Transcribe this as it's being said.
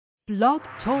Blog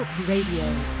Talk Radio.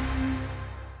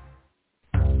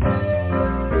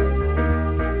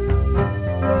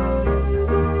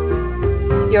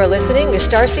 You're listening to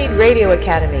Starseed Radio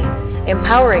Academy,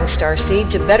 empowering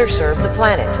Starseed to better serve the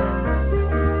planet.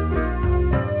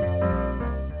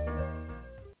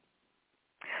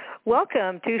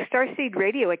 Welcome to Starseed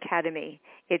Radio Academy.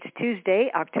 It's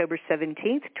Tuesday, October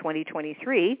 17th,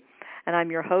 2023, and I'm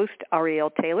your host, Ariel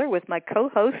Taylor, with my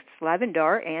co-hosts,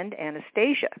 Lavendar and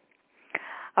Anastasia.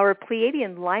 Our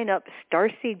Pleiadian lineup,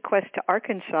 Starseed Quest to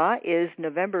Arkansas, is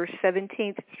November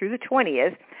 17th through the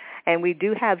 20th, and we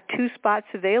do have 2 spots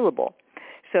available.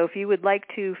 So if you would like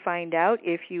to find out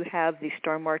if you have the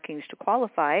star markings to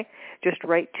qualify, just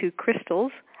write to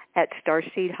Crystals at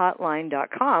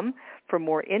starseedhotline.com for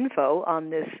more info on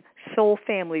this soul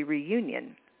family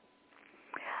reunion.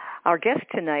 Our guest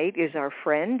tonight is our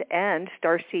friend and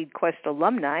Starseed Quest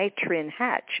alumni, Trin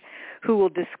Hatch, who will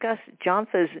discuss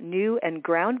Jampha's new and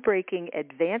groundbreaking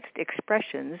advanced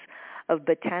expressions of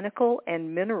botanical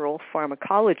and mineral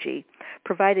pharmacology,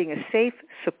 providing a safe,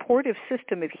 supportive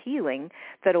system of healing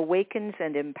that awakens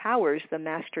and empowers the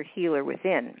master healer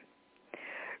within.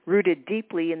 Rooted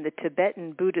deeply in the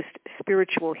Tibetan Buddhist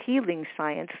spiritual healing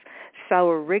science,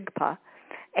 Saur Rigpa,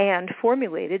 and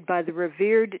formulated by the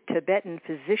revered Tibetan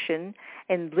physician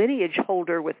and lineage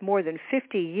holder with more than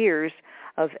 50 years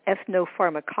of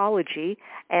ethnopharmacology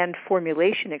and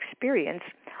formulation experience,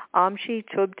 Amshi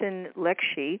Tubten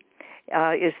Lekshi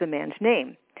is the man's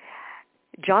name.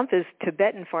 Jampha's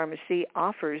Tibetan pharmacy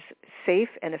offers safe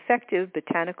and effective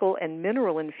botanical and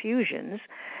mineral infusions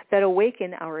that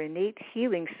awaken our innate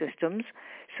healing systems,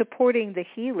 supporting the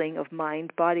healing of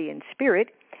mind, body, and spirit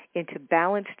into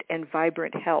balanced and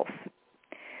vibrant health.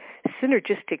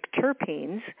 Synergistic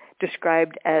terpenes,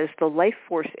 described as the life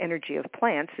force energy of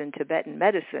plants in Tibetan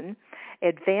medicine,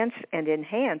 advance and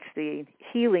enhance the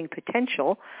healing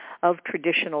potential of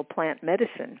traditional plant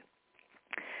medicine.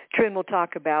 Trin will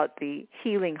talk about the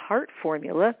healing heart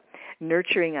formula,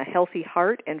 nurturing a healthy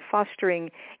heart and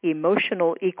fostering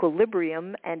emotional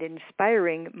equilibrium and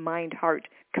inspiring mind-heart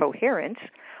coherence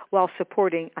while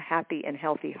supporting a happy and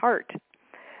healthy heart.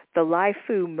 The Lai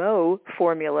Fu Mo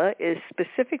formula is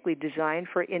specifically designed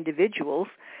for individuals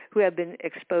who have been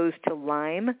exposed to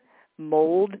Lyme,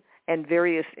 mold, and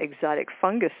various exotic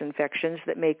fungus infections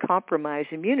that may compromise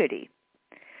immunity.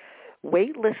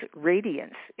 Weightless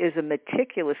Radiance is a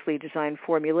meticulously designed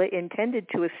formula intended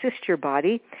to assist your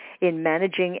body in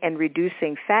managing and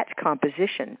reducing fat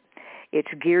composition.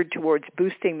 It's geared towards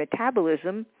boosting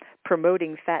metabolism,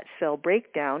 promoting fat cell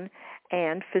breakdown,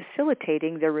 and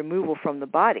facilitating their removal from the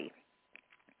body.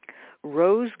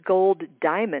 Rose Gold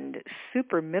Diamond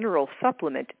Super Mineral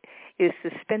Supplement is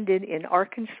suspended in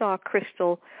Arkansas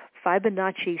crystal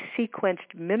Fibonacci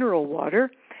sequenced mineral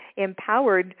water,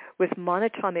 empowered with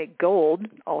monatomic gold,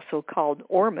 also called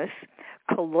ormus,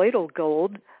 colloidal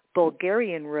gold,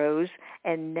 Bulgarian rose,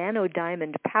 and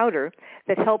nanodiamond powder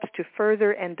that helps to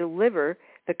further and deliver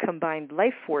the combined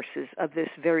life forces of this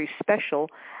very special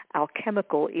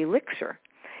alchemical elixir.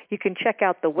 You can check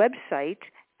out the website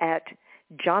at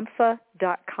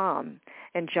Jampha.com,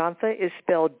 and Jampha is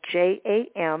spelled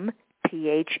Jampha.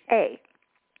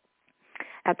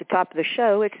 At the top of the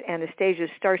show, it's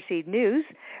Anastasia's Starseed News,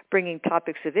 bringing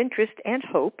topics of interest and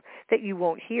hope that you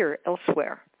won't hear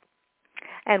elsewhere.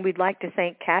 And we'd like to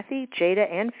thank Kathy, Jada,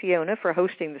 and Fiona for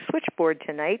hosting the switchboard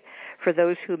tonight for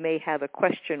those who may have a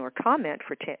question or comment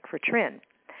for Trin.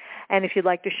 And if you'd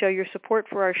like to show your support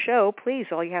for our show, please,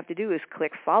 all you have to do is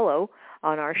click follow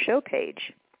on our show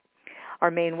page. Our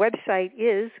main website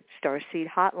is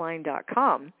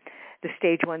starseedhotline.com. The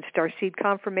Stage 1 Starseed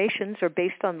confirmations are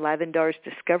based on Lavendar's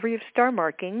discovery of star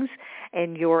markings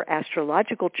and your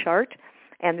astrological chart,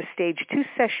 and the Stage 2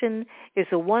 session is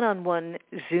a one-on-one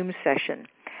Zoom session.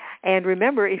 And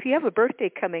remember, if you have a birthday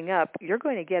coming up, you're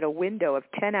going to get a window of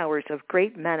 10 hours of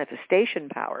great manifestation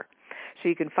power. So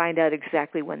you can find out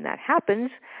exactly when that happens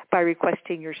by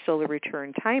requesting your solar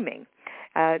return timing.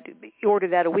 You order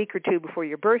that a week or 2 before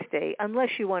your birthday,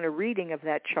 unless you want a reading of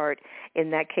that chart, in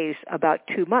that case, about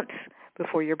 2 months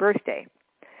before your birthday.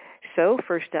 So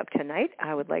first up tonight,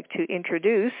 I would like to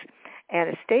introduce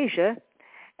Anastasia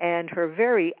and her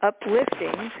very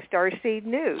uplifting Starseed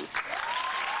News.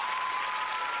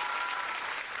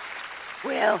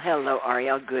 Well, hello,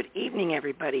 Ariel. Good evening,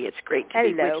 everybody. It's great to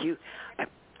be with you.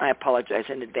 I apologize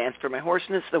in advance for my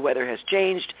hoarseness. The weather has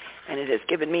changed, and it has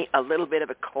given me a little bit of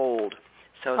a cold.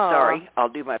 So sorry, I'll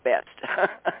do my best.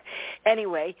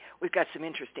 Anyway, we've got some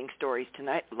interesting stories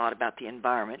tonight, a lot about the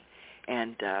environment.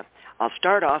 And I'll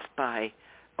start off by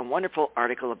a wonderful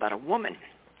article about a woman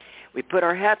We put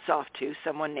our hats off to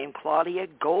someone named Claudia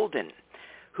Golden,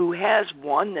 who has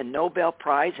won the Nobel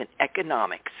Prize in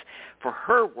Economics for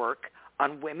her work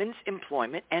on women's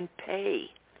employment and pay.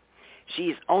 She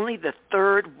is only the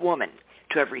third woman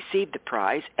to have received the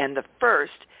prize and the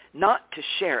first not to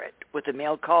share it with a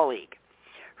male colleague.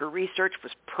 Her research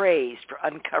was praised for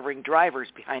uncovering drivers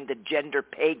behind the gender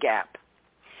pay gap.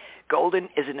 Golden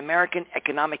is an American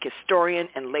economic historian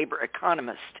and labor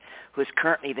economist who is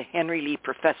currently the Henry Lee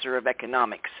Professor of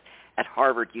Economics at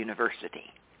Harvard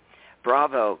University.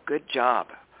 Bravo, good job.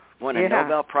 Won a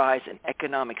Nobel Prize in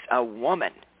Economics, a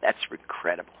woman. That's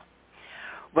incredible.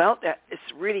 Well, that is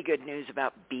really good news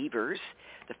about beavers.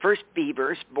 The first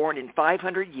beavers, born in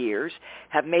 500 years,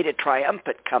 have made a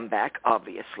triumphant comeback,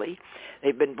 obviously.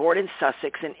 They've been born in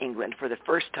Sussex in England for the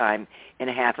first time in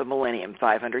a half a millennium,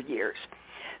 500 years.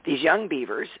 These young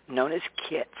beavers, known as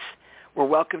kits, were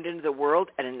welcomed into the world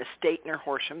at an estate near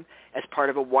Horsham as part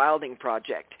of a wilding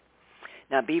project.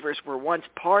 Now, beavers were once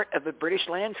part of the British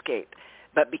landscape,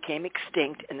 but became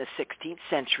extinct in the 16th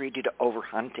century due to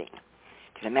overhunting.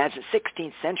 You can imagine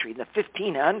 16th century, in the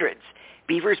 1500s,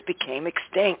 beavers became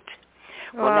extinct.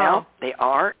 Wow. Well, now they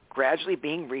are gradually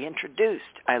being reintroduced.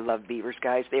 I love beavers,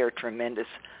 guys. They are tremendous.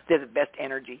 They have the best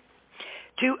energy.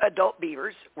 2 adult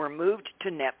beavers were moved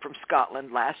to Knepp from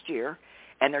Scotland last year,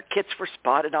 and their kits were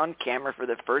spotted on camera for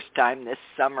the first time this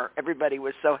summer. Everybody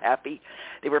was so happy.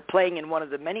 They were playing in one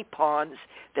of the many ponds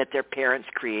that their parents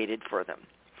created for them.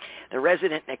 The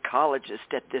resident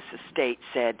ecologist at this estate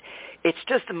said, "It's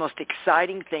just the most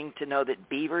exciting thing to know that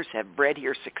beavers have bred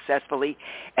here successfully,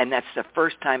 and that's the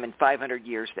first time in 500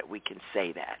 years that we can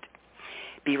say that."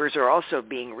 Beavers are also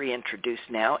being reintroduced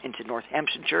now into North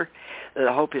Hampshire.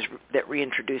 The hope is that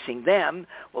reintroducing them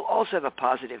will also have a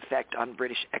positive effect on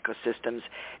British ecosystems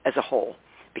as a whole,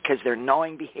 because their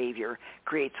gnawing behavior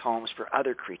creates homes for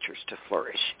other creatures to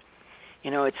flourish. You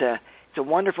know, it's a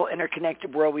wonderful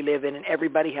interconnected world we live in, and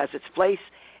everybody has its place,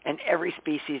 and every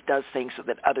species does things so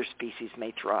that other species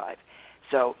may thrive.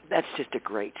 So that's just a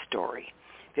great story.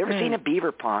 If you've ever seen a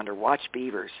beaver pond or watched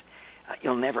beavers,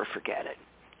 you'll never forget it.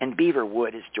 And beaver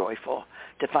wood is joyful.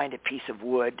 To find a piece of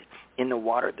wood in the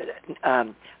water that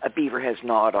a beaver has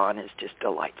gnawed on is just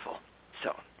delightful.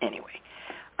 So anyway,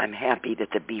 I'm happy that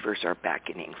the beavers are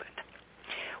back in England.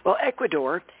 Well,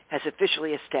 Ecuador has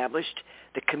officially established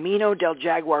the Camino del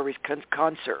Jaguar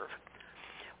Conserve,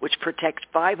 which protects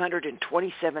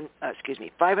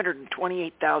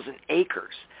 528,000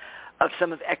 acres of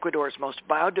some of Ecuador's most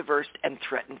biodiverse and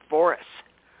threatened forests.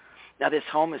 Now, this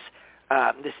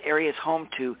area is home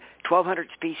to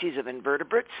 1,200 species of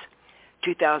invertebrates,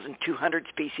 2,200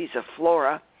 species of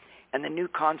flora, and the new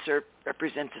conserve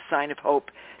represents a sign of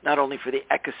hope not only for the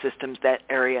ecosystems that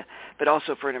area, but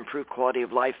also for an improved quality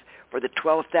of life for the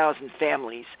 12,000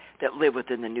 families that live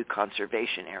within the new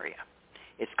conservation area.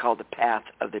 It's called the Path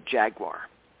of the Jaguar.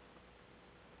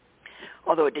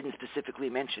 Although it didn't specifically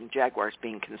mention jaguars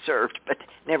being conserved, but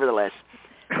nevertheless.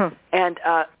 And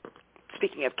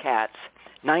speaking of cats,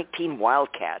 19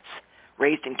 wildcats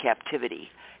raised in captivity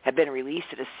have been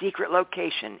released at a secret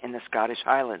location in the Scottish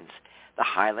Highlands, the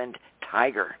Highland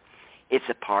tiger. It's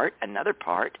another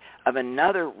part of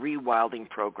another rewilding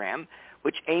program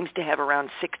which aims to have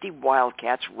around 60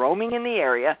 wildcats roaming in the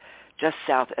area just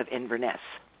south of Inverness.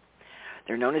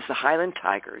 They're known as the Highland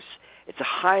tigers. It's a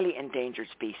highly endangered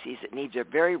species that needs a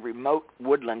very remote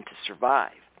woodland to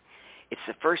survive. It's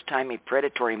the first time a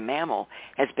predatory mammal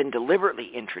has been deliberately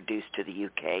introduced to the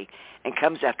UK and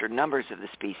comes after numbers of the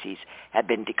species have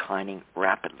been declining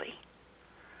rapidly.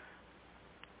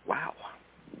 Wow.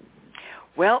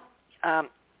 Well,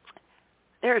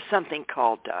 there is something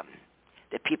called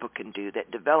that people can do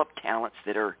that develop talents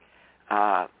that are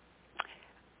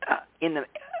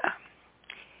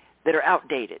that are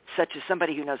outdated, such as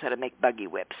somebody who knows how to make buggy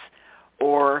whips,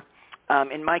 or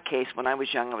in my case, when I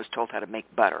was young, I was told how to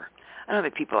make butter. I know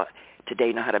that people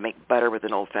today know how to make butter with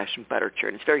an old-fashioned butter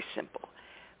churn. It's very simple,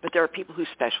 but there are people who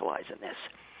specialize in this.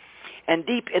 And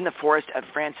deep in the forest of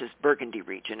France's Burgundy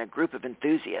region, a group of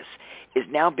enthusiasts is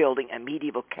now building a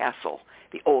medieval castle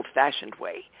the old-fashioned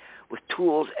way, with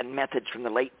tools and methods from the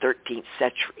late 13th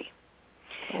century.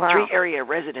 Wow. 3 area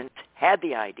residents had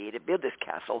the idea to build this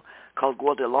castle called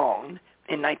Guadeloupe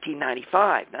in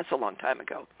 1995. That's a long time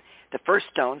ago. The first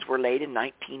stones were laid in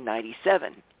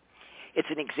 1997. It's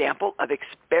an example of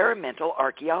experimental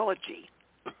archaeology,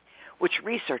 which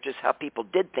researches how people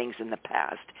did things in the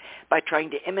past by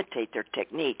trying to imitate their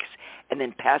techniques and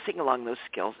then passing along those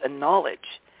skills and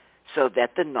knowledge so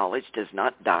that the knowledge does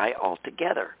not die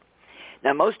altogether.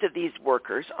 Now, most of these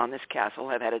workers on this castle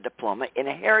have had a diploma in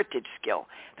a heritage skill.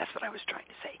 That's what I was trying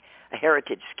to say, a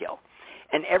heritage skill.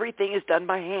 and everything is done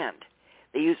by hand.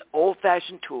 They use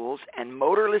old-fashioned tools and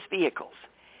motorless vehicles,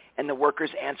 and the workers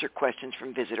answer questions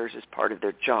from visitors as part of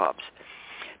their jobs.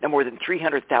 Now, more than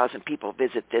 300,000 people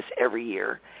visit this every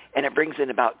year, and it brings in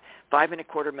about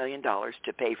 $5.25 million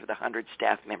to pay for the 100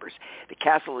 staff members. The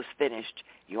castle is finished.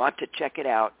 You ought to check it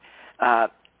out.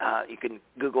 You can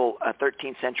Google a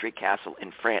 13th century castle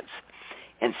in France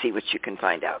and see what you can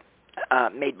find out.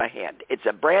 Made by hand. It's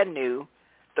a brand new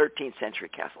 13th century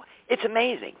castle. It's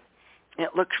amazing.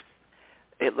 It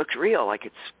looks real, like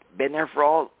it's been there for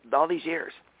all these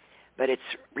years, but it's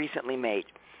recently made.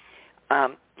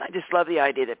 I just love the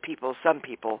idea that some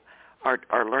people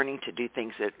are learning to do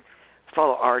things that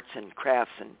follow arts and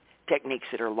crafts and techniques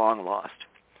that are long lost.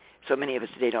 So many of us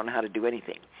today don't know how to do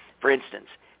anything. For instance,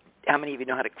 how many of you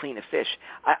know how to clean a fish?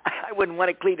 I wouldn't want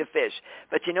to clean a fish,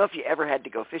 but if you ever had to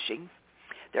go fishing,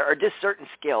 there are just certain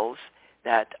skills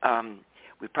that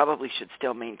we probably should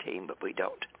still maintain, but we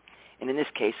don't. And in this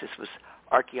case, this was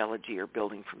archaeology or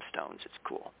building from stones. It's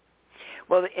cool.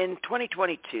 Well, in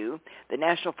 2022, the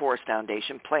National Forest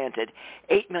Foundation planted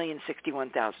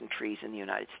 8,061,000 trees in the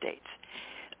United States.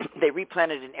 They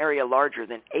replanted an area larger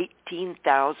than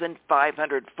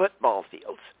 18,500 football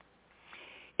fields.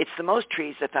 It's the most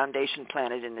trees the foundation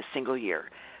planted in a single year,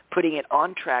 putting it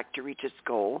on track to reach its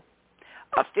goal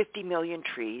of 50 million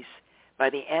trees by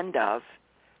the end of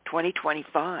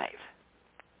 2025.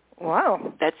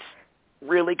 Wow. That's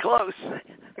really close.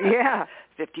 Yeah.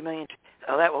 50 million.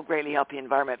 Oh, that will greatly help the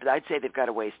environment, but I'd say they've got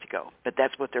a ways to go. But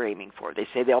that's what they're aiming for. They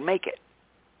say they'll make it.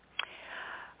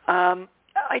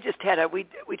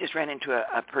 We just ran into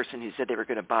a person who said they were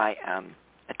going to buy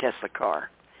a Tesla car.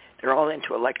 They're all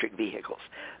into electric vehicles.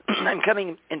 I'm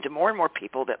coming into more and more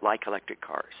people that like electric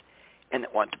cars and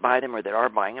that want to buy them or that are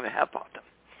buying them and have bought them.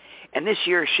 And this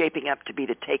year is shaping up to be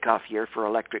the takeoff year for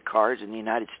electric cars in the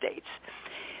United States.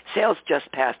 Sales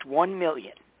just passed 1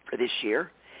 million for this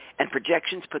year, and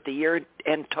projections put the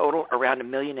year-end total around 1.5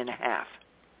 million.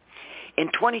 In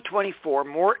 2024,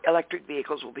 more electric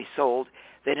vehicles will be sold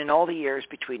than in all the years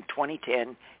between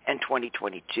 2010 and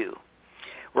 2022.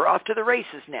 We're off to the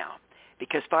races now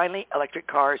because finally electric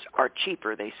cars are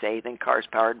cheaper, they say, than cars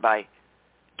powered by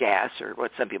gas or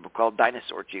what some people call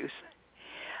dinosaur juice.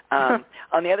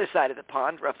 On the other side of the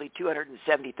pond, roughly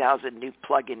 270,000 new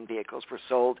plug-in vehicles were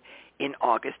sold in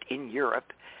August in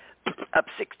Europe, up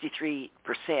 63%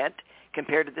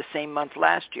 compared to the same month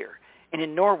last year. And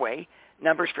in Norway,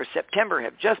 numbers for September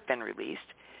have just been released,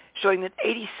 showing that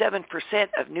 87%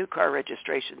 of new car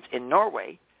registrations in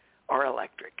Norway are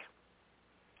electric.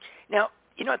 Now,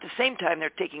 at the same time, they're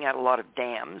taking out a lot of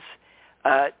dams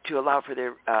to allow for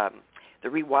the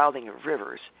rewilding of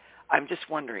rivers. I'm just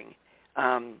wondering,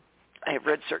 I have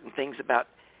read certain things about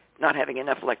not having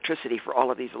enough electricity for all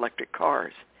of these electric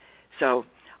cars. So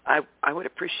I would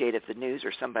appreciate if the news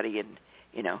or somebody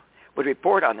would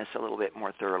report on this a little bit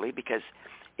more thoroughly, because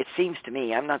it seems to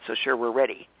me, I'm not so sure we're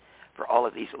ready for all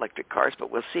of these electric cars,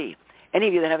 but we'll see. Any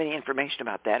of you that have any information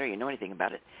about that or you know anything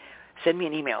about it, send me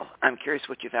an email. I'm curious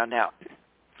what you found out.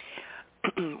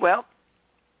 Well,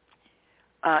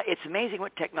 it's amazing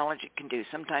what technology can do.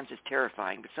 Sometimes it's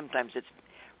terrifying, but sometimes it's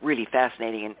really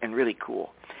fascinating and really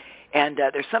cool. And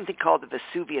there's something called the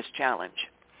Vesuvius Challenge.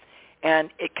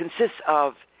 And it consists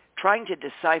of trying to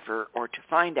decipher or to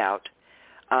find out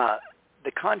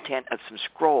the content of some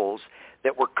scrolls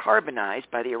that were carbonized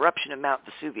by the eruption of Mount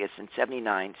Vesuvius in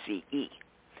 79 CE.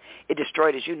 It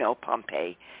destroyed, as you know,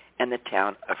 Pompeii and the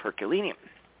town of Herculaneum.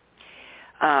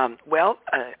 A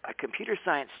computer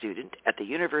science student at the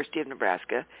University of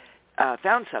Nebraska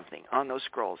found something on those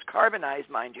scrolls, carbonized,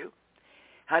 mind you.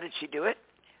 How did she do it?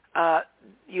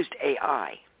 Used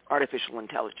AI, artificial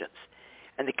intelligence.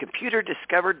 And the computer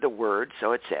discovered the word,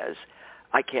 so it says,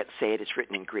 I can't say it, it's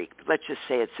written in Greek, but let's just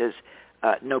say it says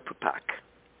nopupak.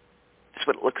 That's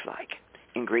what it looks like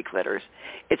in Greek letters.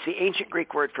 It's the ancient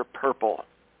Greek word for purple.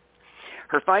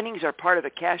 Her findings are part of a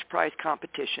cash prize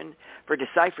competition for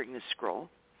deciphering this scroll.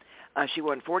 She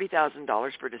won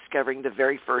 $40,000 for discovering the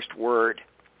very first word.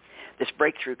 This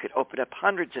breakthrough could open up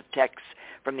hundreds of texts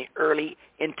from the early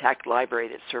intact library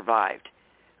that survived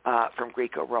from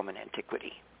Greco-Roman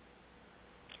antiquity.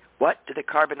 What do the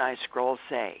carbonized scrolls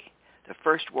say? The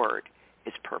first word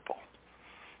is purple.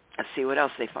 Let's see what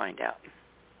else they find out.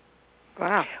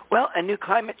 Wow. Well, a new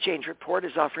climate change report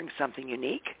is offering something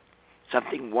unique,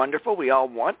 something wonderful we all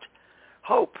want,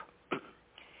 hope.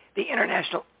 The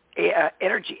International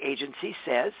Energy Agency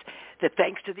says that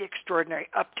thanks to the extraordinary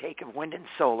uptake of wind and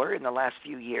solar in the last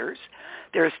few years,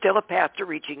 there is still a path to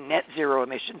reaching net zero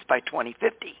emissions by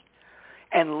 2050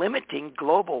 and limiting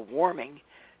global warming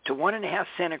to 1.5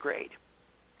 centigrade.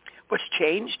 What's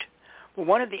changed? Well,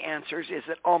 one of the answers is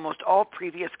that almost all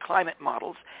previous climate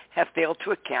models have failed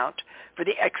to account for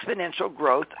the exponential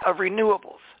growth of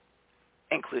renewables,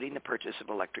 including the purchase of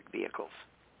electric vehicles.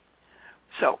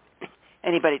 So,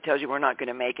 anybody tells you we're not going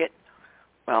to make it,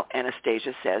 well,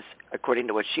 Anastasia says, according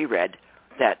to what she read,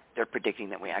 that they're predicting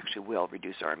that we actually will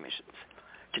reduce our emissions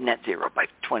to net zero by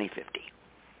 2050.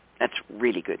 That's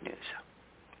really good news.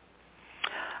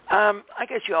 I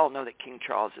guess you all know that King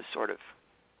Charles is sort of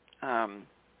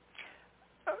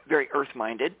very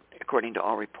earth-minded, according to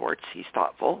all reports. He's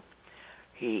thoughtful.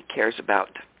 He cares about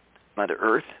Mother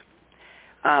Earth.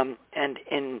 And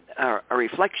in a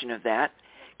reflection of that,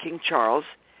 King Charles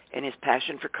and his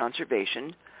passion for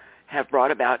conservation have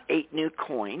brought about 8 new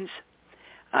coins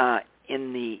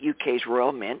in the UK's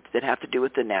Royal Mint that have to do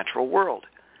with the natural world.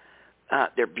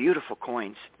 They're beautiful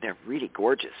coins. They're really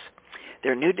gorgeous.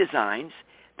 They're new designs.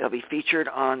 They'll be featured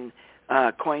on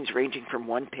coins ranging from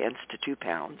 1 pence to 2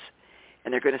 pounds,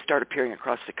 and they're going to start appearing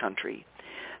across the country.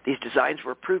 These designs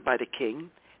were approved by the king.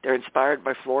 They're inspired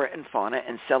by flora and fauna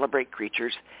and celebrate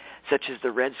creatures such as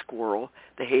the red squirrel,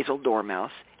 the hazel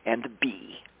dormouse, and the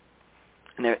bee.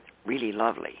 And they're really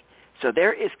lovely. So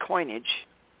there is coinage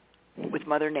with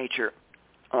Mother Nature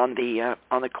on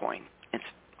the coin.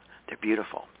 They're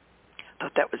beautiful. I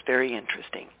thought that was very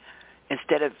interesting.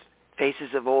 Instead of faces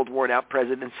of old worn-out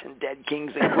presidents and dead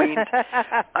kings and queens,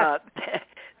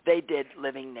 they did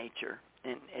living nature,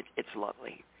 and it's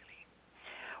lovely.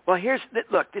 Well,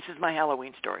 look, this is my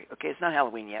Halloween story. Okay, it's not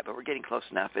Halloween yet, but we're getting close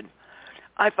enough, and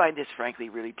I find this, frankly,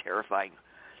 really terrifying.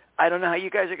 I don't know how you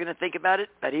guys are going to think about it,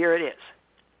 but here it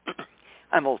is.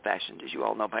 I'm old-fashioned, as you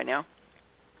all know by now.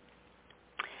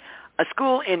 A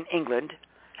school in England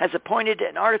has appointed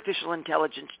an artificial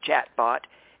intelligence chatbot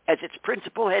as its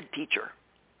principal head teacher.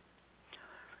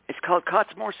 It's called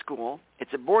Cottesmore School.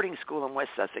 It's a boarding school in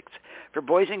West Sussex for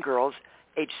boys and girls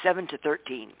aged 7 to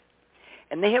 13.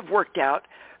 And they have worked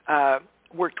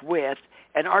with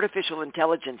an artificial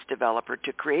intelligence developer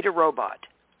to create a robot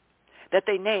that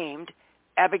they named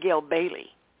Abigail Bailey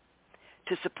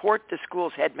to support the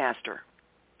school's headmaster.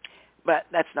 But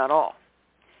that's not all.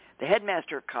 The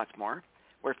headmaster of Cottesmore,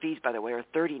 where fees, by the way, are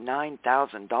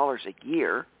 $39,000 a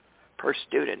year per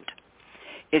student,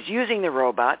 is using the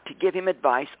robot to give him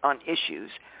advice on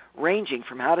issues ranging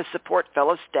from how to support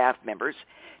fellow staff members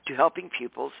to helping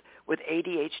pupils with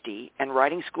ADHD and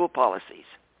writing school policies.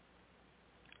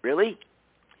 Really?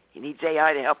 He needs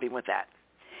AI to help him with that.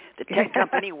 The tech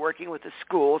company working with the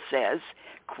school says,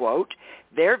 quote,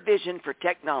 their vision for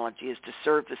technology is to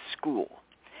serve the school.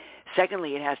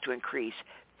 Secondly, it has to increase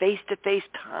face-to-face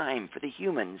time for the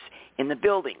humans in the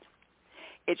building.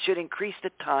 It should increase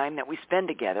the time that we spend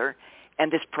together,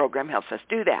 and this program helps us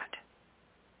do that.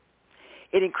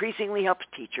 It increasingly helps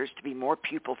teachers to be more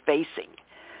pupil-facing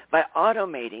by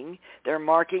automating their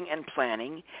marking and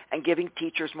planning and giving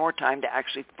teachers more time to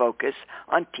actually focus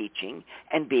on teaching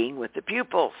and being with the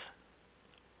pupils.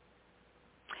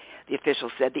 The official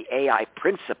said the AI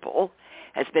principle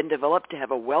has been developed to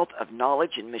have a wealth of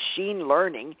knowledge in machine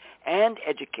learning and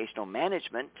educational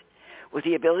management with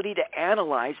the ability to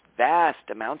analyze vast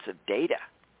amounts of data.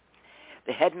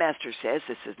 The headmaster says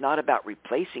this is not about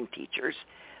replacing teachers,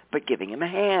 but giving them a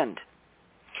hand.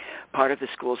 Part of the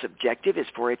school's objective is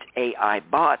for its AI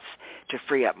bots to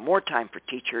free up more time for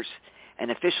teachers, and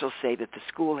officials say that the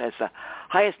school has the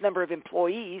highest number of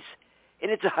employees in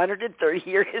its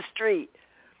 130-year history.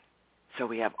 So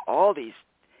we have all these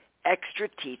extra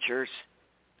teachers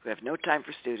who have no time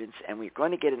for students, and we're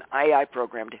going to get an AI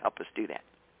program to help us do that.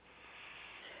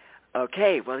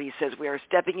 Okay, well, he says we are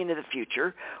stepping into the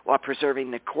future while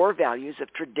preserving the core values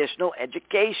of traditional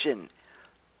education.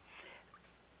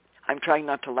 I'm trying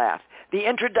not to laugh. The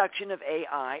introduction of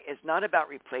AI is not about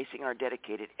replacing our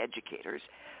dedicated educators,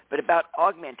 but about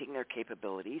augmenting their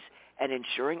capabilities and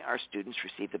ensuring our students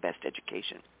receive the best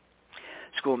education.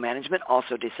 School management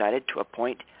also decided to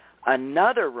appoint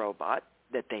another robot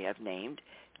that they have named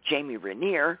Jamie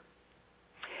Rainier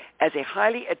as a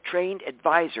highly trained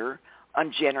advisor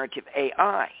on generative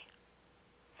AI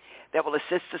that will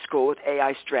assist the school with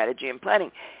AI strategy and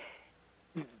planning.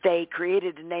 They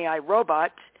created an AI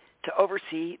robot to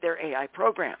oversee their AI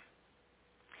program.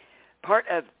 Part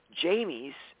of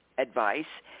Jamie's advice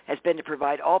has been to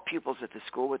provide all pupils at the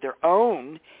school with their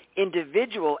own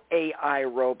individual AI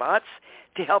robots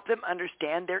to help them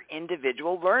understand their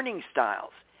individual learning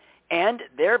styles and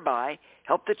thereby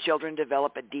help the children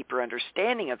develop a deeper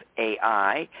understanding of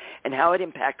AI and how it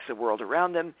impacts the world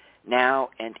around them now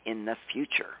and in the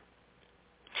future.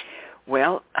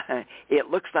 Well, it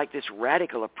looks like this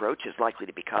radical approach is likely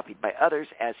to be copied by others,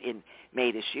 as in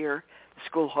May this year, the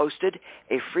school hosted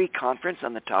a free conference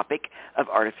on the topic of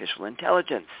artificial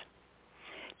intelligence.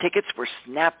 Tickets were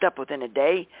snapped up within a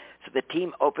day, so the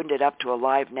team opened it up to a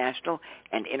live national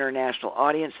and international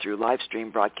audience through live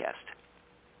stream broadcast.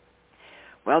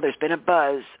 Well, there's been a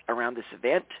buzz around this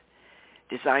event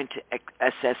designed to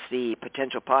assess the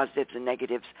potential positives and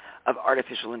negatives of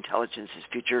artificial intelligence's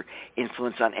future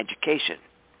influence on education.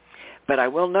 But I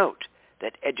will note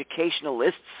that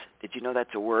educationalists, did you know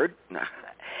that's a word?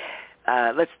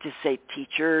 Let's just say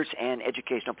teachers and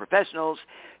educational professionals,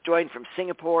 joined from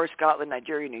Singapore, Scotland,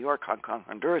 Nigeria, New York, Hong Kong,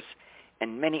 Honduras,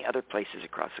 and many other places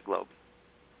across the globe.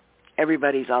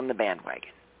 Everybody's on the bandwagon.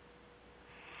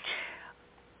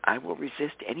 I will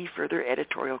resist any further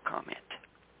editorial comment.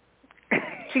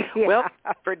 Yeah. Well,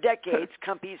 for decades,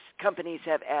 companies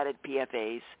have added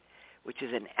PFAs, which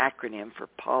is an acronym for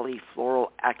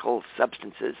polyfluoroalkyl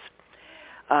substances.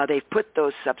 They've put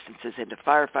those substances into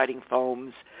firefighting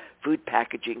foams, food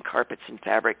packaging, carpets and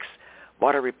fabrics,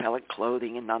 water-repellent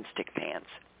clothing, and nonstick pans.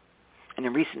 And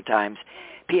in recent times,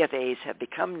 PFAs have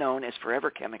become known as forever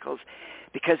chemicals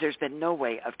because there's been no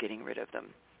way of getting rid of them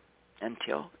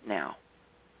until now.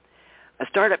 A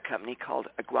startup company called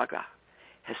Agwaga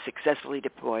has successfully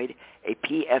deployed a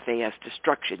PFAS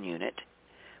destruction unit,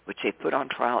 which they put on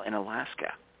trial in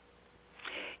Alaska.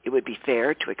 It would be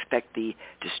fair to expect the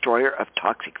destroyer of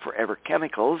toxic forever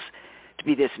chemicals to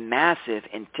be this massive,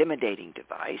 intimidating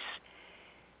device,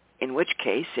 in which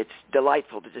case it's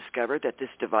delightful to discover that this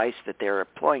device that they're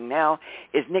employing now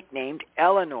is nicknamed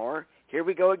Eleanor, here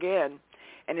we go again,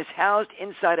 and is housed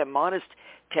inside a modest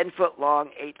 10-foot long,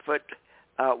 8-foot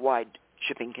wide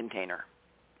shipping container.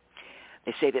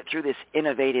 They say that through this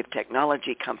innovative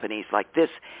technology, companies like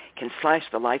this can slash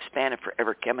the lifespan of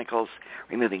forever chemicals,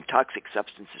 removing toxic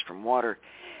substances from water,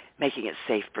 making it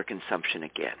safe for consumption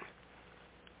again.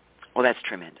 Well, that's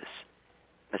tremendous.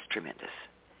 That's tremendous.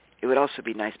 It would also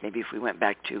be nice maybe if we went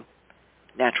back to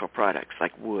natural products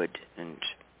like wood and,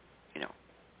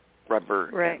 rubber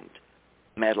and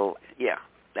metal. Yeah,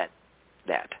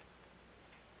 that.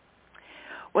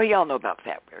 Well, y'all know about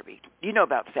Fat Bear Week. You know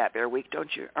about Fat Bear Week,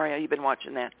 don't you? Aria, you've been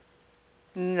watching that?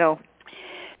 No.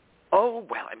 Oh,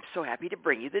 well, I'm so happy to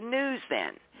bring you the news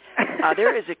then.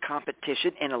 There is a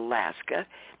competition in Alaska.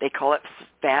 They call it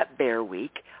Fat Bear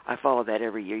Week. I follow that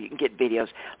every year. You can get videos,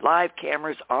 live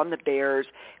cameras on the bears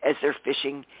as they're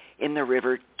fishing in the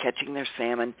river, catching their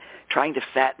salmon, trying to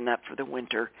fatten up for the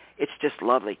winter. It's just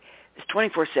lovely. It's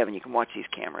 24/7. You can watch these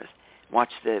cameras.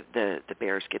 Watch the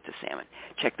bears get the salmon.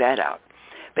 Check that out.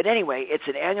 But anyway, it's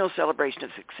an annual celebration of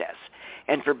success.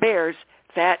 And for bears,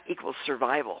 fat equals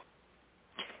survival.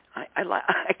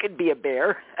 I could be a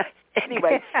bear.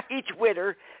 Anyway, each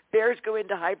winter, bears go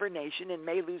into hibernation and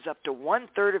may lose up to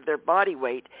 1/3 of their body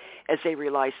weight as they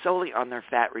rely solely on their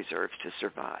fat reserves to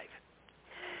survive.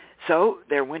 So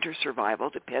their winter survival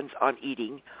depends on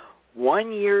eating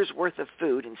 1 year's worth of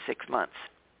food in 6 months.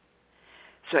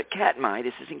 So at Katmai,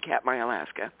 this is in Katmai,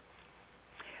 Alaska,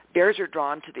 bears are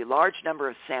drawn to the large number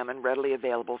of salmon readily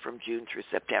available from June through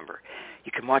September.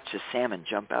 You can watch the salmon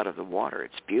jump out of the water.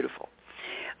 It's beautiful.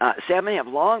 Salmon have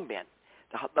long been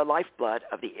the lifeblood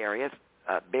of the area.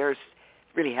 Bears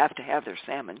really have to have their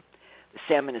salmon. The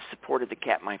salmon has supported the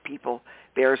Katmai people,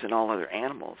 bears, and all other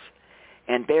animals.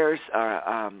 And bears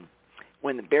are,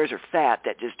 when the bears are fat,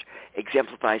 that just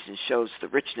exemplifies and shows the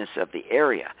richness of the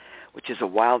area, which is a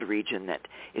wild region that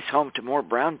is home to more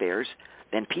brown bears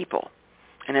than people,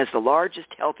 and has the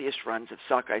largest, healthiest runs of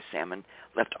sockeye salmon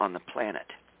left on the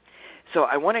planet. So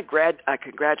I want to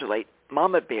congratulate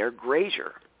Mama Bear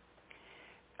Grazer.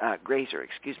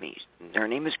 Her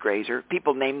name is Grazer.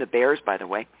 People name the bears, by the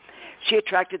way. She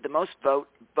attracted the most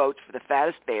votes for the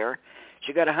fattest bear.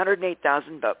 She got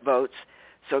 108,000 votes.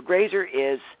 So Grazer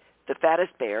is the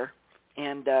fattest bear,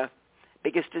 and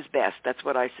biggest is best. That's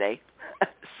what I say.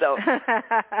 So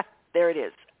there it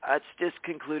is. It's just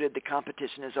concluded. The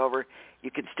competition is over.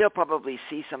 You can still probably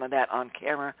see some of that on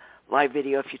camera, live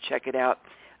video if you check it out.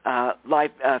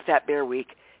 Live Fat Bear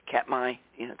Week, Katmai.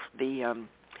 The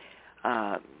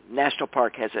National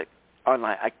Park has a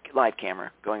live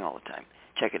camera going all the time.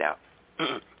 Check it out.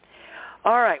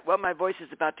 All right. Well, my voice is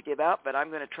about to give out, but I'm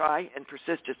going to try and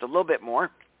persist just a little bit more.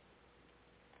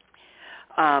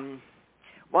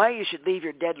 Why you should leave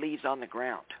your dead leaves on the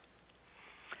ground.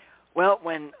 Well,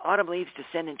 when autumn leaves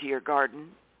descend into your garden,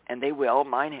 and they will,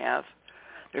 mine have,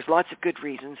 there's lots of good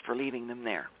reasons for leaving them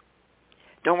there.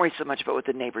 Don't worry so much about what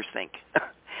the neighbors think.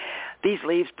 These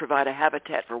leaves provide a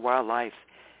habitat for wildlife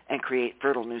and create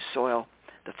fertile new soil.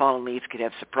 The fallen leaves could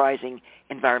have surprising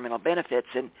environmental benefits,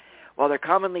 and While they're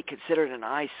commonly considered an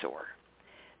eyesore,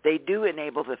 they do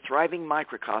enable the thriving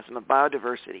microcosm of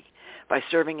biodiversity by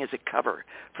serving as a cover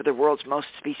for the world's most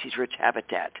species-rich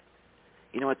habitat.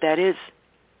 You know what that is?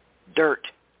 Dirt.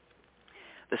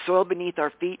 The soil beneath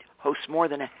our feet hosts more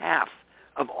than a half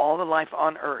of all the life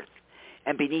on Earth,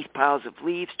 and beneath piles of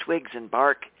leaves, twigs, and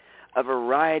bark, a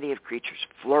variety of creatures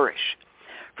flourish,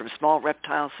 from small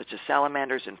reptiles such as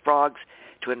salamanders and frogs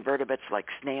to invertebrates like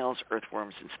snails,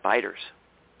 earthworms, and spiders.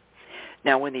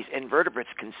 Now, when these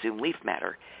invertebrates consume leaf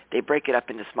matter, they break it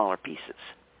up into smaller pieces.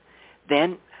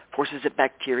 Then, forces of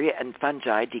bacteria and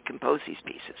fungi decompose these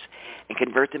pieces and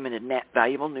convert them into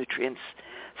valuable nutrients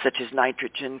such as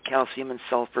nitrogen, calcium, and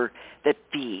sulfur that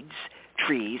feeds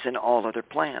trees and all other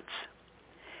plants.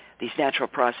 These natural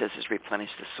processes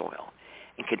replenish the soil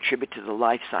and contribute to the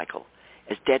life cycle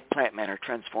as dead plant matter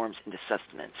transforms into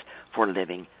sustenance for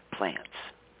living plants.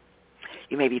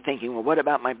 You may be thinking, well, what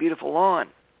about my beautiful lawn?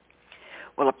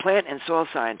 Well, a plant and soil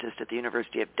scientist at the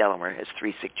University of Delaware has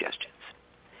 3 suggestions.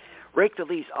 Rake the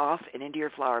leaves off and into your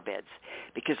flower beds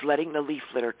because letting the leaf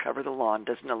litter cover the lawn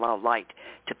doesn't allow light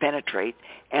to penetrate,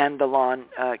 and the lawn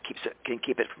can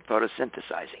keep it from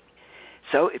photosynthesizing.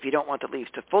 So if you don't want the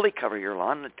leaves to fully cover your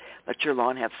lawn, let your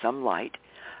lawn have some light.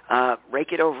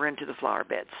 Rake it over into the flower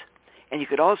beds. And you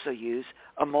could also use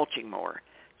a mulching mower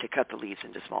to cut the leaves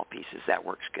into small pieces. That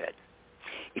works good.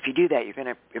 If you do that, you're going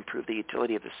to improve the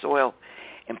utility of the soil,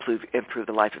 improve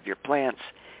the life of your plants,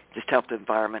 just help the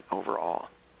environment overall.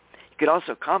 You could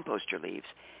also compost your leaves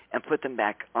and put them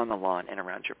back on the lawn and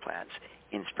around your plants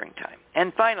in springtime.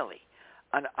 And finally,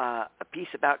 a piece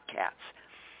about cats.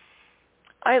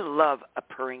 I love a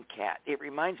purring cat. It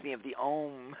reminds me of the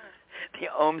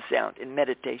om sound in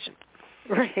meditation.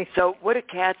 Right. So what do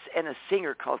cats and a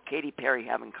singer called Katy Perry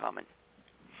have in common?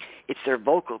 It's their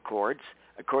vocal cords,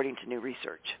 according to new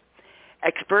research.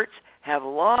 Experts have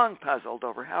long puzzled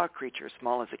over how a creature as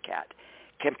small as a cat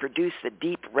can produce the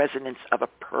deep resonance of a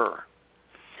purr,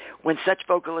 when such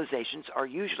vocalizations are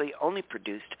usually only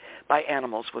produced by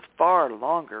animals with far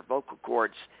longer vocal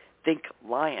cords, think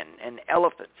lion and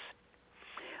elephants.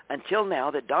 Until now,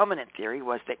 the dominant theory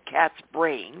was that cats'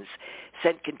 brains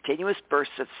sent continuous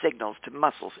bursts of signals to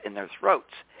muscles in their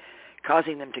throats,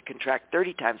 causing them to contract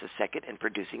 30 times a second and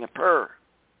producing a purr.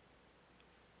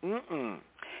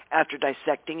 After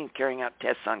dissecting and carrying out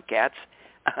tests on cats,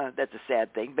 that's a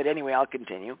sad thing, but anyway, I'll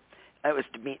continue. That was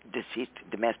deceased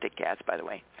domestic cats, by the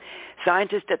way.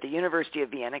 Scientists at the University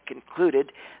of Vienna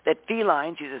concluded that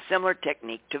felines use a similar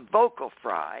technique to vocal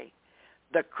fry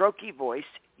the croaky voice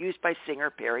used by singer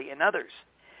Perry and others,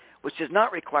 which does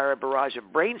not require a barrage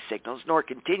of brain signals nor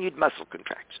continued muscle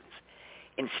contractions.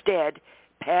 Instead,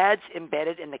 pads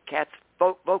embedded in the cat's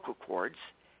vocal cords,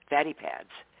 fatty pads,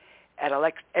 add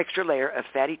an extra layer of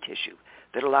fatty tissue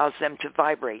that allows them to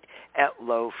vibrate at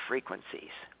low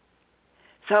frequencies.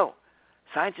 So,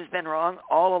 science has been wrong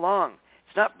all along.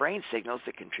 It's not brain signals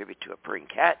that contribute to a purring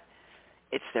cat.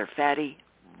 It's their fatty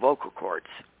vocal cords.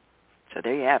 So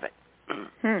there you have it.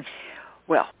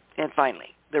 Well, and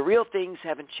finally, the real things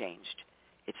haven't changed.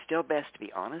 It's still best to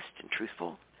be honest and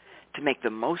truthful, to make the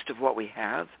most of what we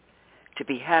have, to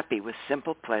be happy with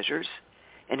simple pleasures,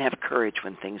 and have courage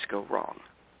when things go wrong.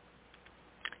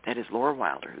 That is Laura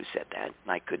Wilder who said that,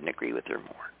 and I couldn't agree with her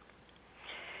more.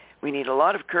 We need a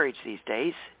lot of courage these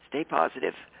days. Stay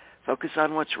positive. Focus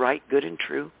on what's right, good, and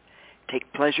true.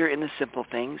 Take pleasure in the simple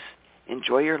things.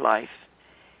 Enjoy your life.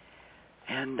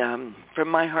 And from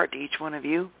my heart to each one of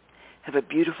you, have a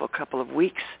beautiful couple of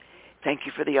weeks. Thank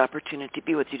you for the opportunity to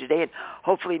be with you today. And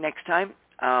hopefully next time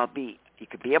you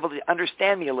could be able to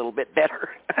understand me a little bit better.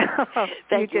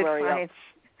 Thank you, Ariel.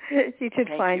 You did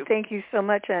fine. Thank you so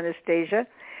much, Anastasia.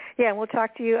 Yeah, and we'll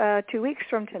talk to you 2 weeks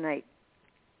from tonight.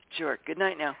 Sure. Good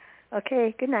night now.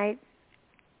 Okay, good night.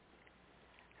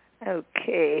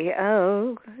 Okay,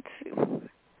 let's see.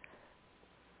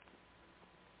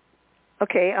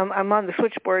 Okay, I'm on the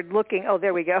switchboard looking. Oh,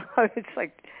 there we go. It's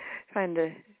like trying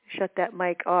to shut that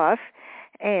mic off.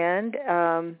 And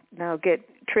now get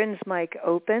Trin's mic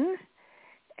open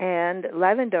and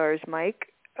Lavendar's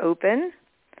mic open.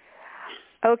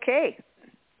 Okay,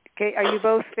 are you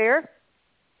both there?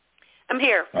 I'm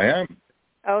here. I am.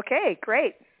 Okay,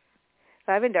 great.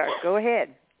 Lavendar, go ahead.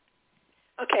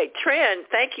 Okay, Trin,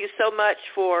 thank you so much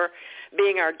for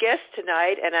being our guest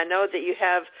tonight. And I know that you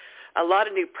have a lot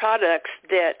of new products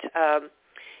that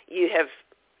you have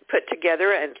put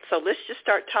together. And so let's just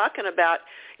start talking about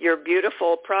your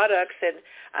beautiful products. And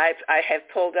I have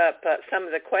pulled up some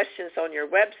of the questions on your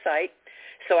website.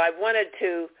 So I wanted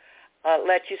to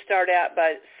let you start out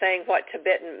by saying what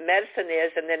Tibetan medicine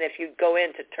is, and then if you go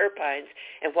into terpenes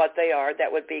and what they are,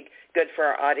 that would be good for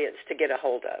our audience to get a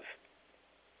hold of.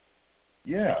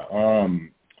 Yeah.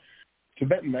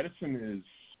 Tibetan medicine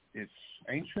it's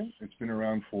ancient. It's been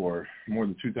around for more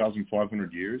than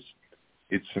 2,500 years.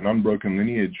 It's an unbroken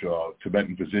lineage of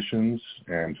Tibetan physicians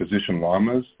and physician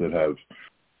lamas that have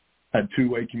had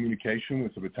two-way communication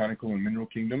with the botanical and mineral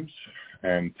kingdoms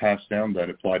and passed down that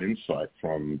applied insight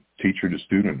from teacher to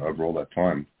student over all that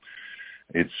time.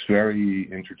 It's very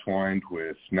intertwined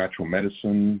with natural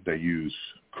medicine. They use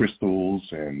crystals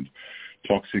and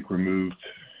toxic removed,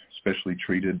 specially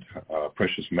treated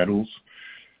precious metals.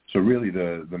 So really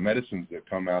the medicines that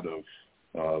come out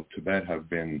of Tibet have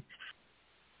been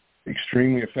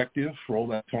extremely effective for all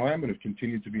that time and have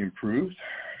continued to be improved.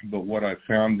 But what I've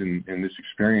found in this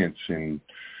experience in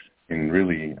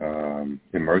really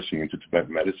immersing into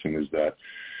Tibetan medicine is that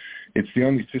it's the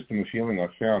only system of healing I've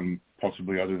found,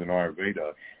 possibly other than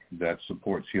Ayurveda, that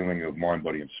supports healing of mind,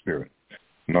 body, and spirit.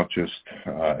 Not just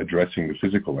addressing the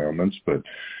physical ailments, but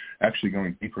actually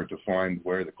going deeper to find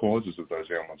where the causes of those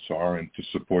ailments are and to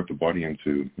support the body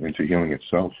into healing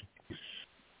itself.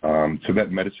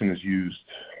 Tibetan medicine has used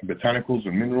botanicals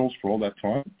and minerals for all that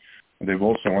time. They've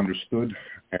also understood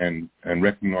and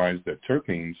recognized that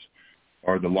terpenes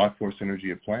are the life force energy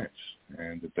of plants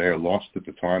and that they are lost at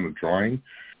the time of drying.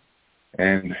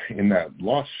 And in that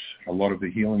loss, a lot of the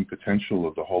healing potential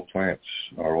of the whole plants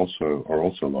are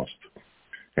also lost.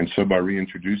 And so by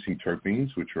reintroducing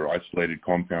terpenes, which are isolated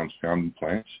compounds found in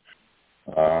plants,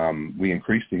 we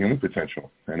increase the healing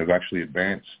potential and have actually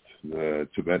advanced the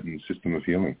Tibetan system of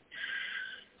healing.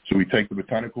 So we take the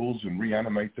botanicals and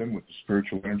reanimate them with the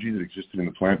spiritual energy that existed in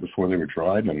the plant before they were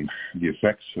dried, and the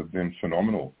effects have been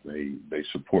phenomenal. They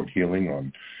support healing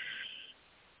on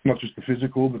not just the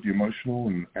physical, but the emotional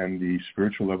and the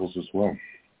spiritual levels as well.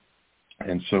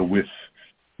 And so with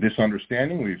this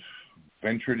understanding, we've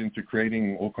ventured into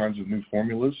creating all kinds of new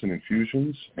formulas and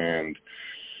infusions and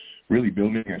really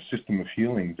building a system of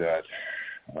healing that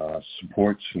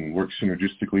supports and works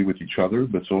synergistically with each other,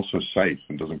 but it's also safe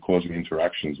and doesn't cause any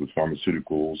interactions with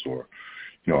pharmaceuticals or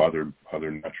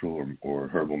other natural or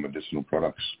herbal medicinal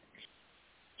products.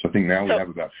 So I think now we have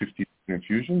about 50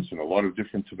 infusions and a lot of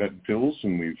different Tibetan pills,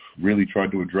 and we've really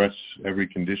tried to address every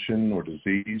condition or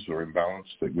disease or imbalance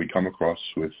that we come across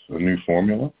with a new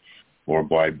formula, or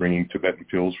by bringing Tibetan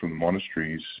pills from the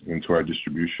monasteries into our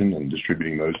distribution and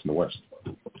distributing those in the West.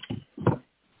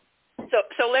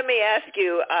 So let me ask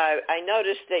you, I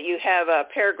noticed that you have a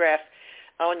paragraph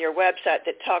on your website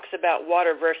that talks about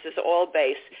water versus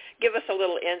oil-based. Give us a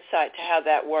little insight to how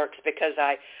that works, because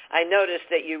I noticed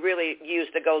that you really use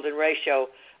the golden ratio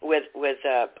with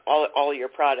all your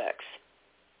products.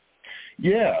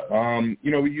 Yeah,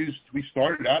 we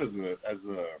started out as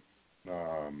a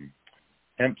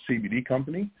hemp CBD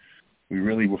company. We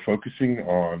really were focusing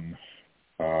on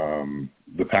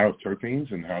the power of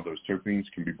terpenes and how those terpenes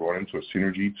can be brought into a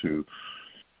synergy to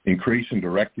increase and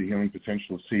direct the healing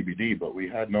potential of CBD, but we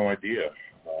had no idea,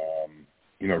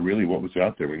 really what was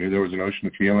out there. We knew there was an ocean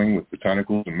of healing with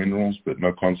botanicals and minerals, but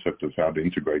no concept of how to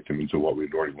integrate them into what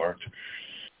we'd already learned.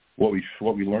 What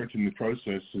we learned in the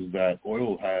process is that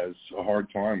oil has a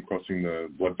hard time crossing the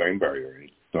blood-brain barrier.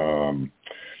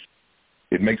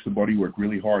 It makes the body work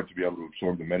really hard to be able to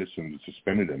absorb the medicine that's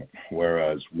suspended in it,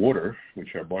 whereas water,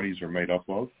 which our bodies are made up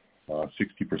of,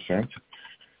 60%,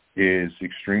 is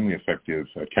extremely effective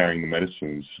at carrying the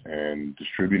medicines and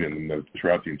distributing them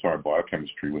throughout the entire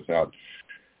biochemistry without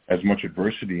as much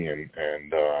adversity and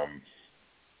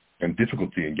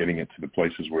difficulty in getting it to the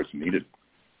places where it's needed.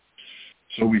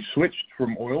 So we switched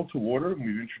from oil to water, and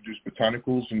we've introduced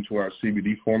botanicals into our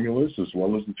CBD formulas as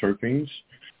well as the terpenes,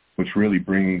 which really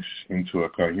brings into a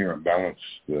coherent balance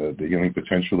the healing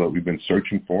potential that we've been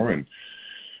searching for and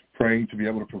praying to be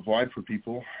able to provide for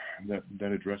people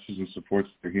that addresses and supports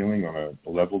their healing on a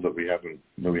level that we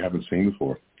haven't seen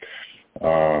before.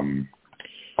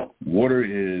 Water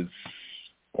is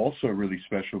also really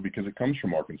special because it comes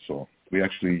from Arkansas. We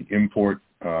actually import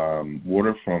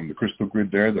water from the crystal grid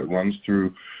there that runs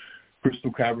through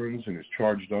crystal caverns and is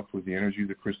charged up with the energy of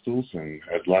the crystals. And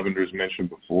as Lavender's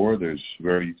mentioned before, there's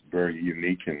very, very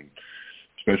unique and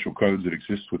special codes that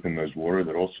exist within those water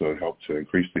that also help to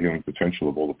increase the healing potential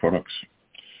of all the products.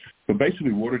 But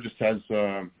basically, water just has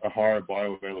a higher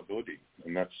bioavailability,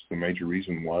 and that's the major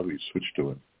reason why we switched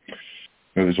to it.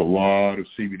 There's a lot of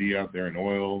CBD out there in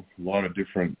oil, a lot of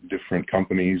different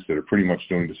companies that are pretty much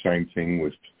doing the same thing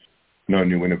with no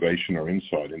new innovation or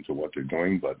insight into what they're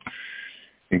doing. But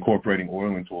Incorporating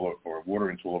oil into or water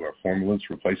into all of our formulas,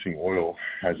 replacing oil,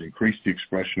 has increased the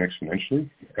expression exponentially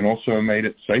and also made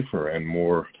it safer and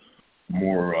more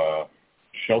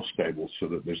shelf stable so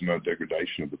that there's no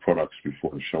degradation of the products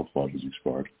before the shelf life is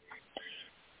expired.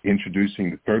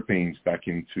 Introducing the terpenes back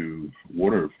into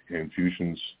water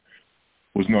infusions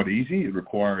was not easy. It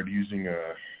required using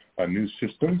a new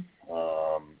system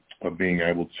of being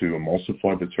able to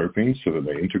emulsify the terpenes so that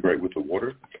they integrate with the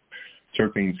water.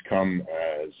 Terpenes come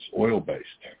as oil-based,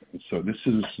 and so this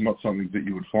is not something that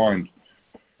you would find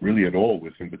really at all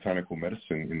within botanical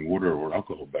medicine in water or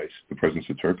alcohol-based, the presence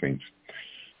of terpenes.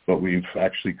 But we've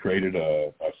actually created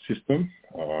a system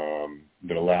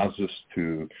that allows us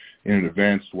to, in an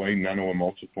advanced way,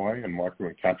 nano-emulsify and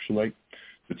micro-encapsulate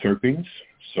the terpenes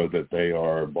so that they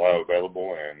are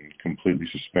bioavailable and completely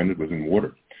suspended within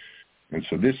water. And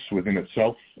so this within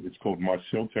itself, it's called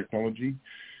mycel technology.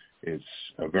 It's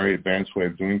a very advanced way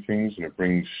of doing things, and it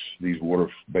brings these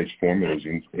water-based formulas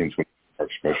into our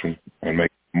expression and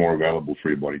makes it more available for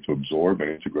your body to absorb and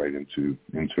integrate into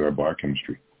our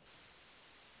biochemistry.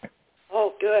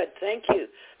 Oh, good. Thank you.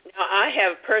 Now, I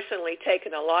have personally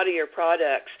taken a lot of your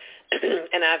products,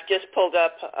 and I've just pulled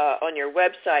up on your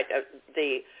website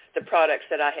the products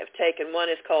that I have taken. One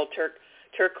is called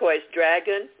Turquoise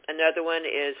Dragon. Another one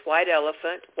is White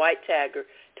Elephant, White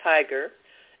Tiger,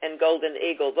 and Golden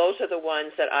Eagle. Those are the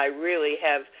ones that I really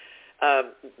have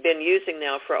been using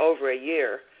now for over a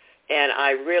year, and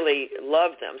I really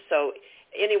love them. So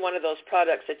any one of those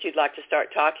products that you'd like to start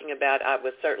talking about, I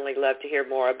would certainly love to hear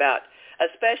more about,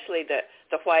 especially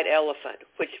the White Elephant,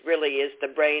 which really is the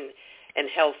brain and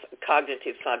health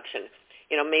cognitive function.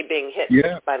 You know, me being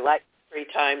hit by light 3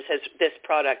 times, this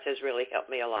product has really helped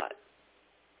me a lot.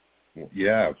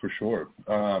 Yeah, for sure.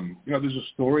 There's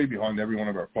a story behind every one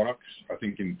of our products. I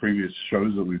think in previous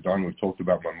shows that we've done, we've talked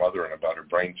about my mother and about her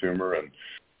brain tumor and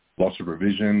loss of her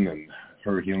vision and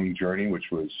her healing journey, which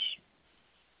was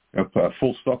a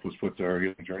full stop was put to her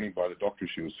healing journey by the doctor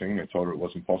she was seeing. They told her it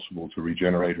wasn't possible to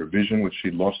regenerate her vision, which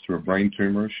she'd lost to a brain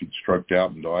tumor. She'd stroked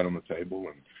out and died on the table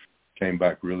and came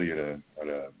back really at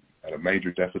a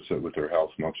major deficit with her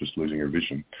health, not just losing her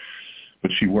vision.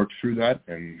 But she worked through that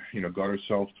and, got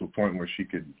herself to a point where she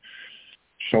could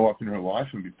show up in her life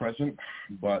and be present.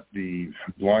 But the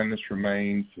blindness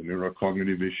remained, the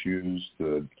neurocognitive issues,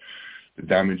 the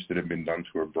damage that had been done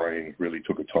to her brain really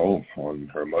took a toll on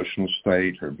her emotional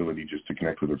state, her ability just to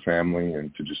connect with her family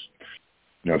and to just,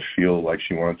 feel like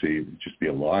she wanted to just be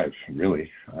alive,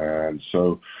 really. And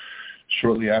so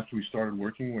shortly after we started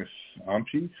working with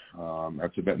Amchi, our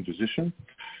Tibetan physician,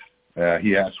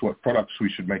 he asked what products we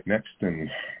should make next, and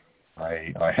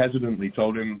I hesitantly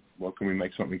told him, well, can we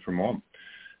make something for Mom?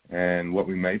 And what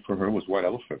we made for her was White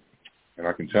Elephant. And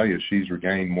I can tell you, she's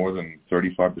regained more than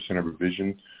 35% of her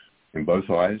vision in both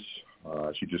eyes.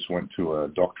 She just went to a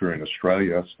doctor in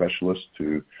Australia, a specialist,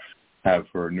 to have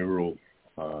her neurons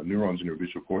in her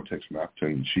visual cortex mapped,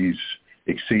 and she's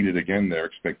exceeded again their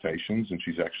expectations, and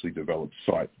she's actually developed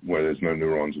sight where there's no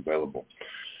neurons available.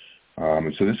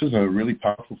 And so this is a really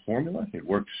powerful formula. It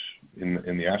works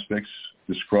in the aspects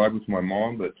described with my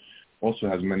mom, but also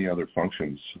has many other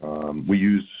functions. We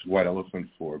use White Elephant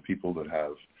for people that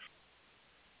have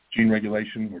gene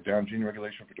regulation or down gene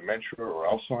regulation for dementia or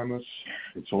Alzheimer's.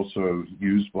 It's also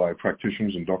used by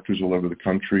practitioners and doctors all over the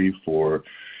country for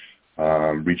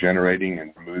regenerating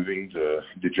and removing the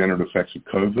degenerative effects of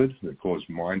COVID that cause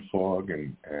mind fog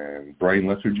and brain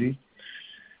lethargy.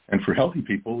 And for healthy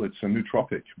people, it's a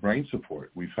nootropic brain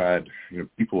support. We've had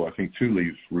people, I think, too,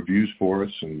 leave reviews for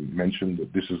us and mention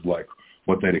that this is like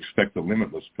what they'd expect the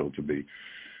Limitless pill to be.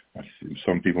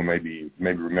 Some people maybe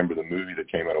remember the movie that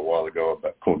came out a while ago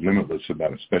called Limitless,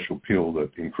 about a special pill that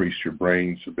increased your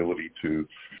brain's ability to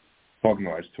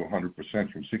cognize to 100%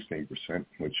 from 16%,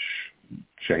 which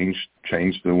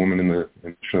changed the woman in the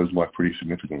show's life pretty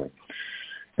significantly.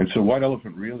 And so White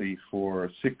Elephant really, for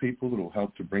sick people, it will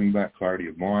help to bring back clarity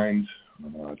of mind,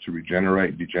 to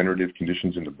regenerate degenerative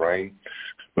conditions in the brain.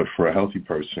 But for a healthy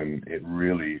person, it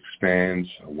really expands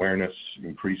awareness,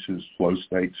 increases flow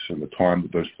states and the time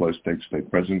that those flow states stay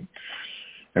present,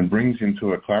 and brings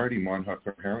into a clarity mind-heart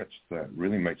coherence that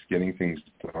really makes getting things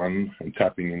done and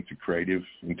tapping into creative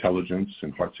intelligence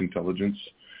and heart's intelligence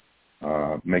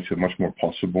makes it much more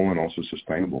possible and also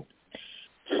sustainable.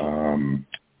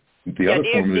 The other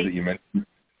formula that you mentioned,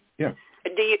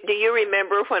 Do you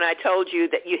remember when I told you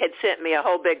that you had sent me a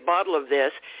whole big bottle of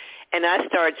this, and I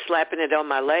started slapping it on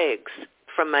my legs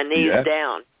from my knees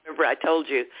down? Remember I told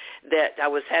you that I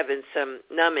was having some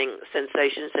numbing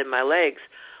sensations in my legs?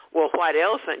 Well, White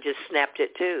Elephant just snapped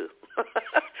it too.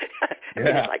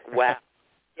 It's like, wow.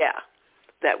 Yeah.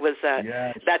 That was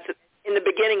that's in the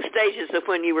beginning stages of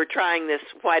when you were trying this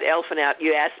white elephant out.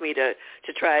 You asked me to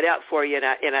try it out for you,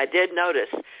 and I did notice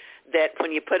that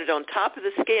when you put it on top of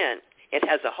the skin, it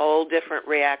has a whole different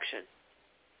reaction.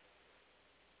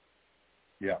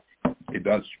 Yeah, it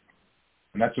does,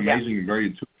 and that's amazing and very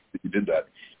intuitive that you did that.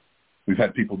 We've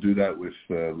had people do that with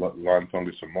Lyme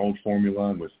fungus and mold formula,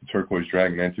 and with the turquoise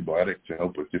dragon antibiotic to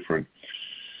help with different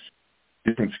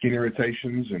skin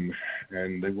irritations,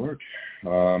 and they work.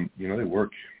 They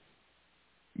work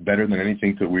better than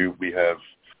anything that we have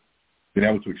been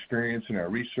able to experience in our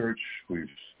research. We've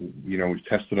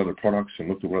tested other products and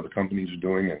looked at what other companies are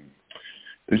doing, and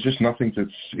there's just nothing that's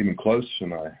even close.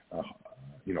 And a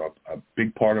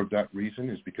big part of that reason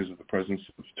is because of the presence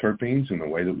of terpenes and the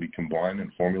way that we combine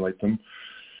and formulate them,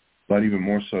 but even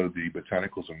more so the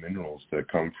botanicals and minerals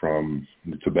that come from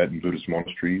the Tibetan Buddhist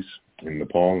monasteries in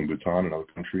Nepal and Bhutan and other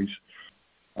countries,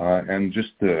 and just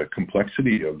the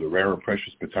complexity of the rare and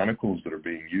precious botanicals that are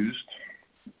being used.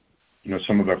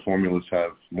 Some of our formulas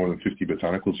have more than 50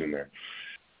 botanicals in there,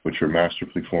 which are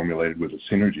masterfully formulated with a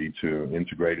synergy to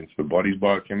integrate into the body's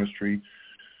biochemistry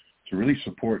to really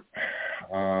support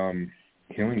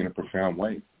healing in a profound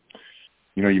way.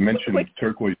 You mentioned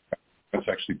turquoise. That's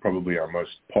actually probably our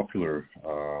most popular.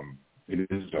 It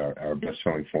is our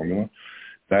best-selling formula.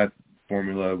 That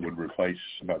formula would replace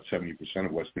about 70%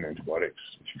 of Western antibiotics.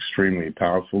 It's extremely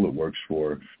powerful. It works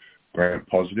for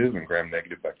gram-positive and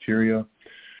gram-negative bacteria,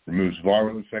 removes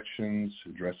viral infections,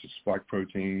 addresses spike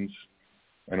proteins,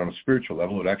 and on a spiritual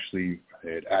level, it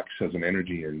acts as an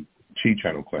energy and chi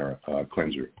channel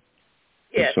cleanser.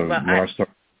 Yes, so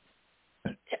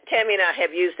Tammy and I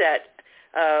have used that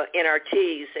in our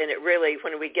teas, and it really,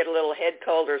 when we get a little head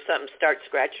cold or something starts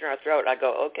scratching our throat, I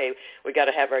go, okay, we got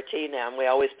to have our tea now, and we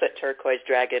always put turquoise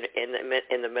dragon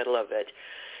in the middle of it.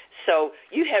 So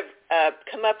you have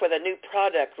come up with a new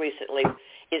product recently.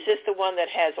 Is this the one that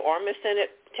has ormus in it?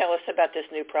 Tell us about this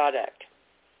new product.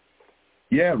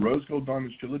 Yeah, rose gold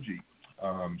diamond shilajit.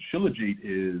 Shilajit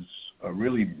is a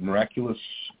really miraculous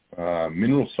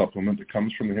mineral supplement that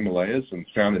comes from the Himalayas and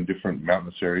found in different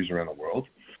mountainous areas around the world.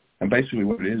 And basically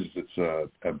what it is it's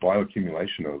a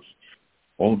bioaccumulation of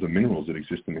all of the minerals that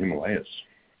exist in the Himalayas.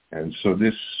 And so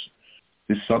this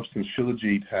substance,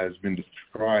 shilajit, has been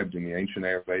described in the ancient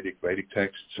Ayurvedic, Vedic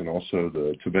texts and also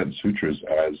the Tibetan sutras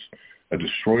as a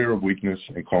destroyer of weakness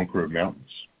and conqueror of mountains.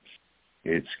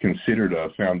 It's considered a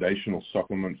foundational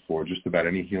supplement for just about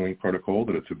any healing protocol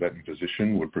that a Tibetan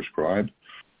physician would prescribe.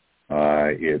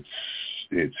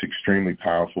 It's extremely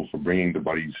powerful for bringing the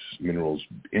body's minerals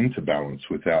into balance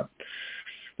without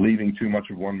leaving too much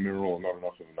of one mineral and not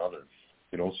enough of another.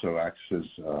 It also acts as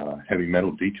heavy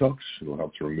metal detox. It will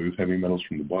help to remove heavy metals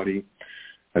from the body.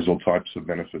 Has all types of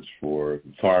benefits for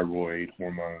thyroid,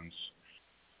 hormones.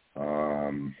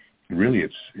 Really,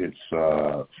 it's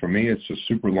for me, it's a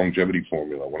super longevity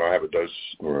formula. When I have a dose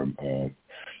or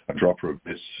a dropper of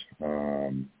this,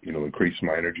 increase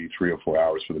my energy 3 or 4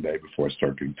 hours for the day before I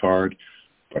start getting tired.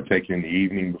 If I take it in the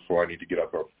evening before I need to get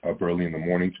up early in the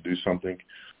morning to do something,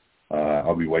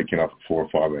 I'll be waking up at 4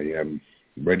 or 5 a.m.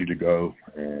 ready to go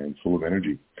and full of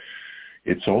energy.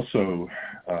 It's also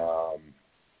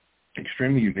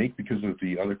extremely unique because of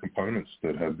the other components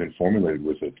that have been formulated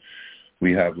with it.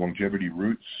 We have longevity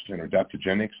roots and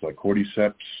adaptogenics like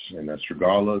cordyceps and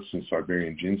astragalus and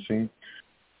Siberian ginseng.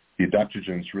 The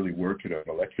adaptogens really work at a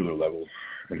molecular level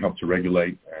and help to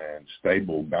regulate and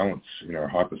stable balance in our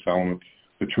hypothalamic,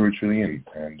 pituitary,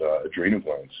 and adrenal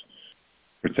glands,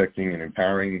 protecting and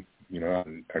empowering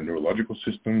our neurological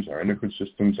systems, our endocrine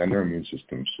systems, and our immune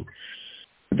systems.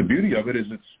 But the beauty of it is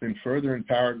it's been further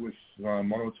empowered with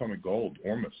monoatomic gold,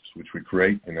 ormus, which we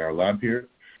create in our lab here.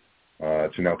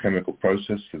 It's an alchemical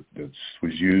process that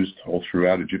was used all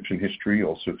throughout Egyptian history,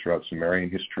 also throughout Sumerian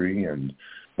history and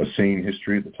Essene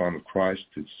history at the time of Christ.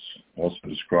 It's also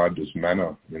described as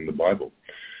manna in the Bible.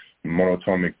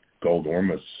 Monoatomic gold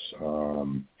ormus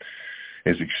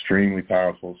is extremely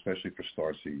powerful, especially for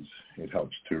starseeds. It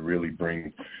helps to really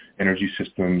bring energy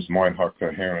systems, mind-heart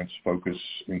coherence, focus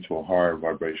into a higher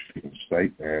vibrational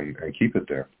state and keep it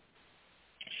there.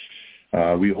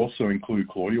 We also include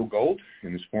colloidal gold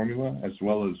in this formula, as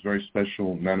well as very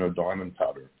special nano diamond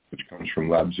powder, which comes from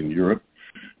labs in Europe.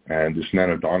 And this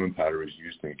nano diamond powder is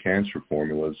used in cancer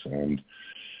formulas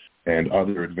and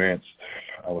other advanced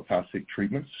allopathic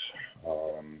treatments.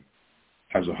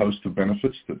 Has a host of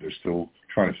benefits that they're still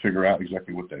trying to figure out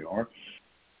exactly what they are.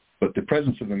 But the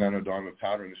presence of the nano diamond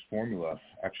powder in this formula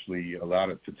actually allowed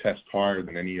it to test higher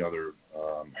than any other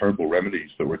herbal remedies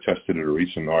that were tested at a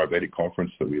recent Ayurvedic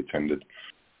conference that we attended.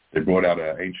 They brought out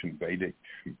an ancient Vedic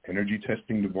energy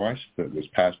testing device that was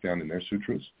passed down in their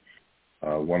sutras.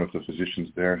 One of the physicians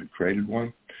there had created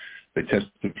one. They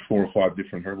tested 4 or 5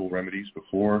 different herbal remedies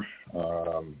before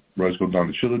rose gold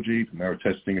diamond shilajit, and they were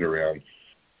testing it around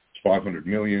 500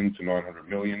 million to 900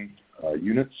 million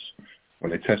units.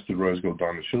 When they tested rose gold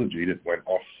diamond shilajit, it went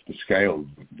off the scale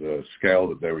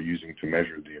that they were using to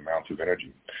measure the amount of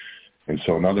energy. And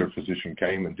so another physician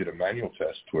came and did a manual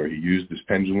test where he used this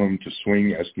pendulum to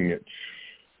swing, asking it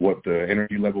what the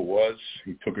energy level was.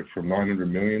 He took it from 900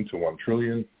 million to 1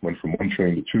 trillion, went from 1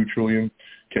 trillion to 2 trillion,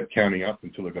 kept counting up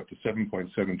until it got to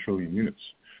 7.7 trillion units.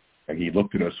 And he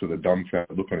looked at us with a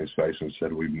dumbfounded look on his face and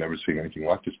said, we've never seen anything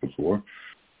like this before.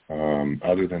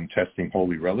 Other than testing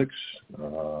holy relics,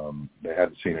 they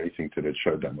hadn't seen anything that had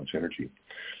showed that much energy.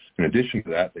 In addition to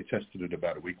that, they tested it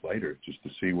about a week later just to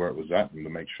see where it was at and to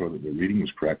make sure that the reading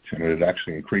was correct. And it had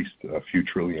actually increased a few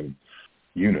trillion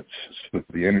units. So that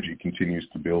the energy continues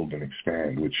to build and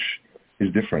expand, which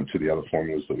is different to the other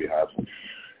formulas that we have.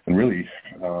 And really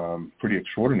pretty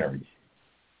extraordinary.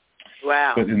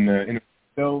 Wow. But in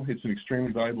itself, it's an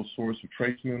extremely valuable source of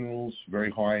trace minerals,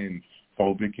 very high in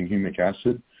fulvic and humic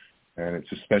acid, and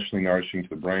it's especially nourishing to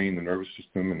the brain, the nervous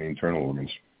system, and the internal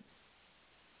organs.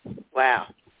 Wow.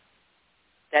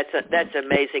 That's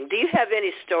amazing. Do you have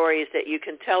any stories that you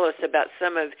can tell us about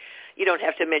some of, you don't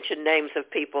have to mention names of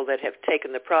people that have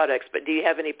taken the products, but do you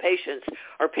have any patients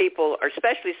or people, or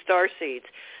especially starseeds,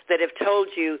 that have told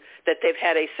you that they've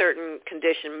had a certain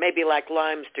condition, maybe like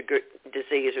Lyme's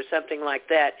disease or something like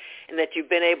that, and that you've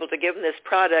been able to give them this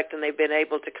product and they've been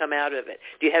able to come out of it?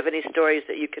 Do you have any stories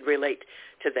that you could relate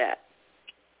to that?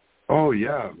 Oh,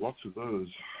 yeah, lots of those.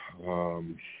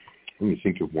 Let me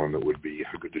think of one that would be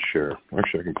good to share.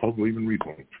 Actually, I can probably even read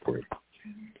one for you.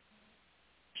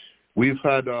 We've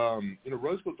had,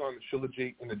 rose gold diamond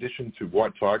shilajit, in addition to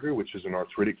white tiger, which is an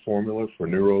arthritic formula for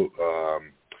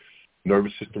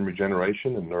nervous system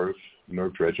regeneration and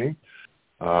nerve dredging.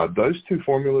 Those 2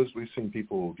 formulas, we've seen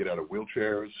people get out of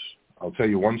wheelchairs. I'll tell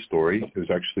you one story. It was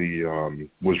actually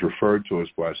was referred to us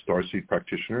by a starseed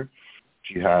practitioner.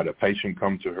 She had a patient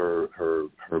come to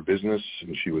her business,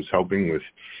 and she was helping with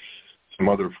some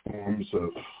other forms of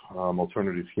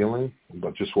alternative healing,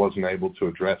 but just wasn't able to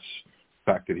address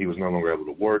the fact that he was no longer able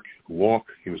to walk.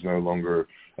 He was no longer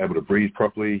able to breathe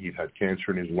properly. He'd had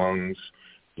cancer in his lungs.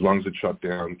 His lungs had shut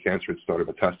down. Cancer had started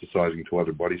metastasizing to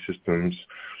other body systems,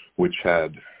 which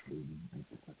had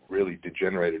really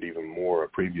degenerated even more a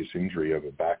previous injury of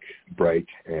a back break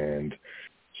and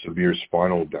severe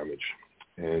spinal damage.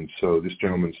 And so this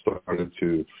gentleman started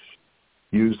to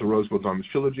use the rose gold diamond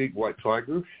shilajit, white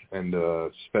tiger, and a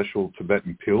special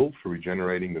Tibetan pill for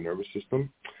regenerating the nervous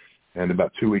system. And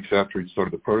about 2 weeks after he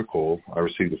started the protocol, I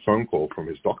received a phone call from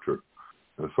his doctor.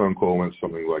 And the phone call went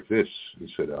something like this. He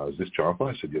said, is this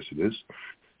Jampha? I said, yes, it is.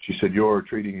 She said, you're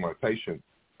treating my patient.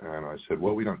 And I said,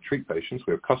 well, we don't treat patients.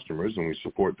 We have customers, and we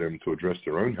support them to address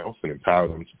their own health and empower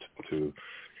them to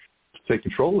take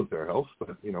control of their health.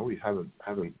 But, we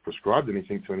haven't prescribed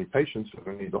anything to any patients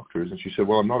or any doctors. And she said,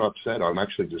 well, I'm not upset. I'm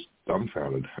actually just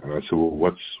dumbfounded. And I said, well,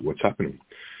 what's happening?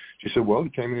 She said, well, he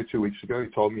came in here 2 weeks ago. He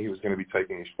told me he was going to be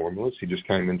taking these formulas. He just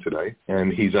came in today,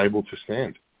 and he's able to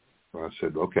stand. And I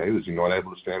said, okay, was he not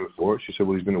able to stand before? She said,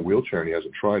 well, he's been in a wheelchair, and he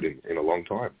hasn't tried in a long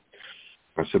time.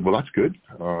 I said, well, that's good.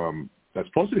 That's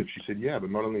positive. She said, yeah, but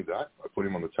not only that, I put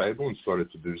him on the table and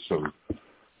started to do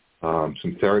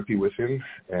some therapy with him,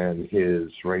 and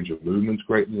his range of movement's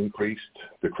greatly increased.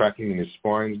 The cracking in his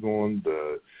spine's gone.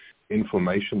 The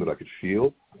inflammation that I could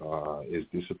feel is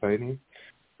dissipating,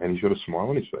 and he's got a smile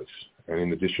on his face. And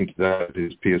in addition to that,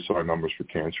 his PSI numbers for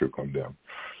cancer have come down.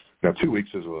 Now, 2 weeks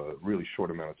is a really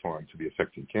short amount of time to be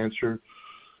affecting cancer,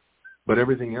 but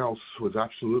everything else was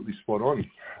absolutely spot on.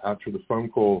 After the phone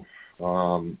call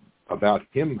about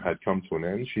him had come to an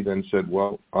end, she then said,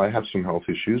 well, I have some health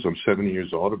issues. I'm 70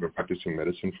 years old. I've been practicing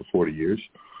medicine for 40 years.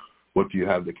 What do you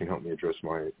have that can help me address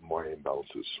my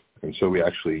imbalances? And so we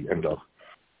actually end up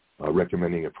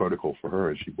recommending a protocol for her,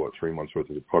 and she bought 3 months' worth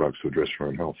of the products to address her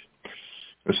own health.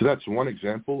 And so that's one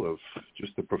example of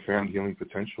just the profound healing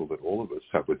potential that all of us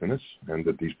have within us, and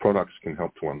that these products can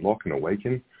help to unlock and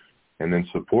awaken and then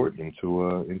support into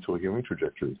a healing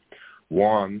trajectory.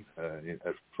 Juan,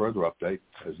 a further update,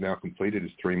 has now completed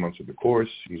his 3 months of the course.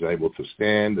 He's able to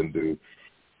stand and do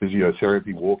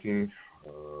physiotherapy, walking.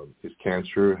 His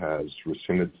cancer has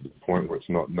rescinded to the point where it's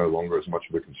no longer as much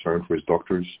of a concern for his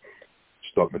doctors.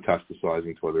 Stopped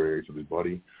metastasizing to other areas of his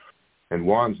body. And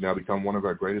Juan's now become one of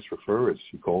our greatest referrers.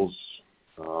 He calls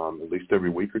at least every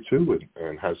week or two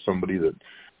and has somebody that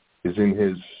is in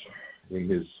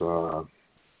his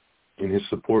his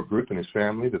support group and his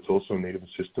family that's also in need of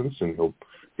assistance, and he'll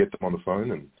get them on the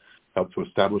phone and help to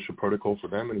establish a protocol for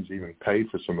them, and he's even paid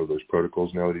for some of those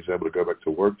protocols now that he's able to go back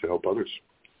to work to help others.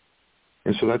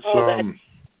 And so that's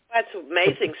that's an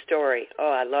amazing story.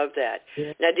 Oh, I love that.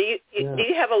 Yeah. Now, do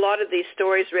you have a lot of these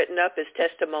stories written up as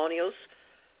testimonials?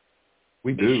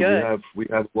 We do. We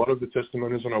have a lot of the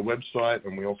testimonials on our website,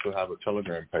 and we also have a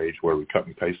Telegram page where we cut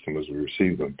and paste them as we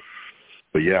receive them.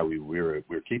 But yeah, we're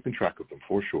keeping track of them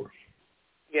for sure.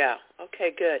 Yeah.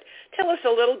 Okay, good. Tell us a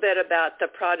little bit about the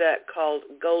product called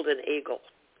Golden Eagle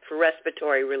for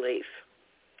respiratory relief,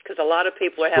 because a lot of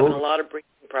people are having a lot of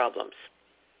breathing problems.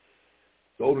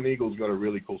 Golden Eagle's got a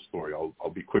really cool story.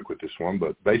 I'll be quick with this one,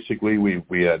 but basically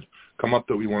we had come up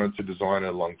that we wanted to design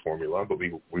a lung formula, but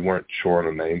we weren't sure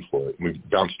on a name for it. We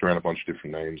bounced around a bunch of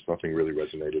different names. Nothing really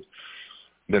resonated.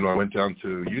 Then I went down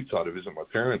to Utah to visit my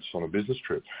parents on a business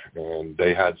trip, and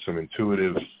they had some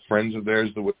intuitive friends of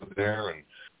theirs that were there, and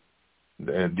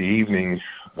at the evening,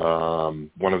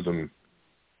 one of them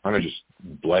kind of just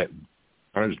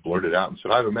blurted out and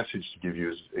said, "I have a message to give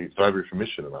you. Do I have your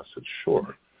permission?" And I said,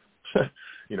 "Sure."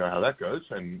 You know how that goes.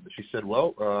 And she said,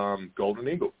 "Well, Golden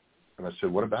Eagle." And I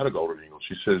said, "What about a Golden Eagle?"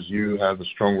 She says, "You have a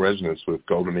strong resonance with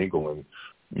Golden Eagle, and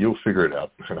you'll figure it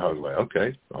out." And I was like,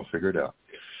 "Okay, I'll figure it out."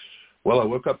 Well, I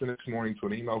woke up the next morning to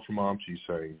an email from Auntie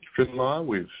saying,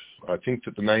 "Trinla, I think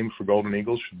that the name for Golden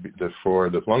Eagle should be for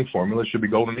the lung formula should be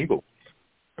Golden Eagle."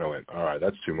 And I went, "All right,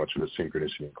 that's too much of a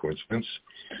synchronicity and coincidence."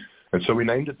 And so we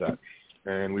named it that.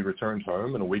 And we returned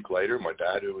home, and a week later, my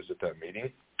dad, who was at that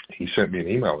meeting, he sent me an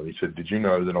email, and he said, "Did you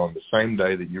know that on the same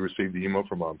day that you received the email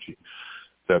from Auntie,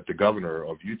 that the governor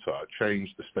of Utah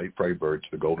changed the state prey bird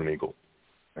to the Golden Eagle?"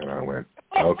 And I went,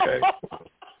 "Okay."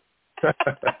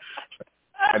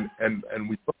 And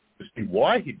we looked to see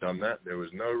why he'd done that. There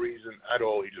was no reason at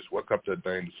all. He just woke up that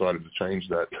day and decided to change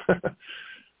that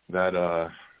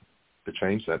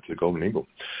to the Golden Eagle.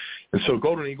 And so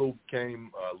Golden Eagle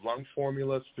became a lung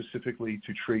formula specifically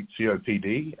to treat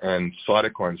COPD and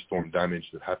cytokine storm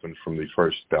damage that happened from the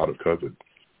first bout of COVID.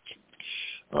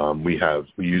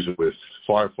 We use it with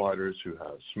firefighters who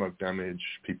have smoke damage,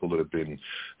 people that have been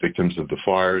victims of the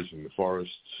fires in the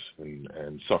forests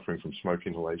and suffering from smoke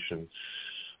inhalation.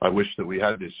 I wish that we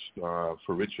had this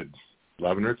for Richard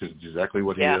Lavender, because it's exactly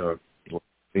what he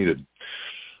needed.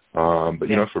 But,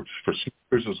 you know, for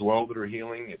smokers as well that are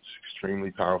healing, it's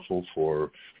extremely powerful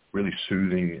for really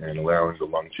soothing and allowing the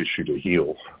lung tissue to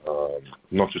heal,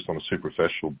 not just on a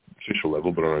superficial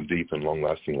level, but on a deep and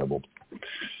long-lasting level.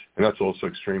 And that's also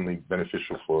extremely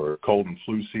beneficial for cold and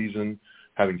flu season.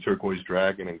 Having turquoise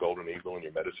dragon and Golden Eagle in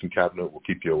your medicine cabinet will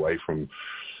keep you away from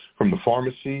the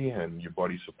pharmacy and your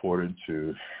body supported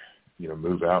to, you know,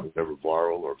 move out whatever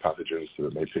viral or pathogens that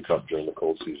it may pick up during the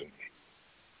cold season.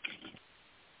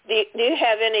 Do you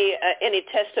have any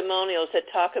testimonials that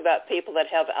talk about people that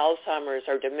have Alzheimer's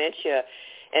or dementia,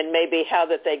 and maybe how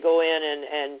that they go in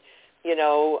and you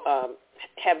know,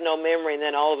 have no memory, and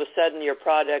then all of a sudden your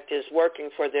product is working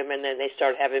for them, and then they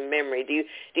start having memory? Do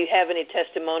you have any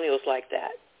testimonials like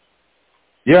that?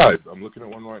 Yeah, I'm looking at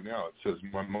one right now. It says,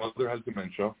 "My mother has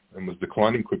dementia and was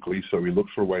declining quickly, so we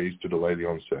looked for ways to delay the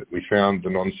onset. We found the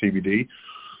non-CBD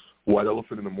white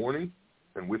elephant in the morning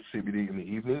and with CBD in the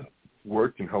evening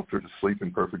worked and helped her to sleep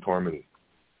in perfect harmony.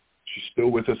 She's still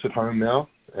with us at home now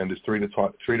and is 3 to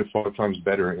 5 times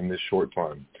better in this short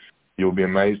time. You'll be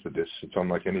amazed at this. It's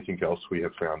unlike anything else we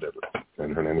have found ever."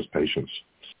 And her name is Patience.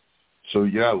 So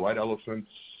yeah, white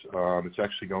elephants. It's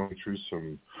actually going through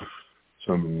some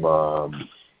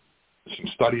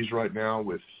studies right now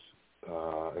with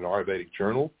an Ayurvedic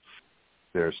journal.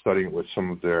 They're studying it with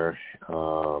some of their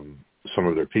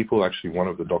people. Actually, one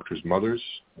of the doctor's mothers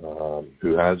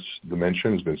who has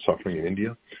dementia has been suffering in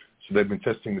India. So they've been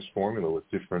testing this formula with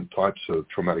different types of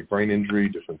traumatic brain injury,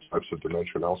 different types of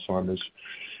dementia and Alzheimer's,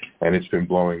 and it's been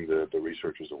blowing the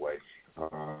researchers away.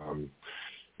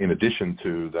 In addition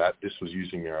to that, this was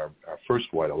using our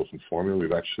first white elephant formula.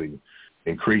 We've actually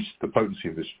increased the potency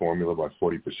of this formula by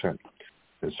 40%.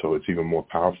 And so it's even more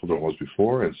powerful than it was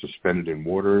before. It's suspended in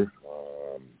water,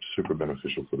 super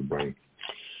beneficial for the brain.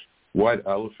 White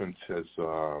elephant has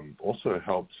also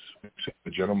helped a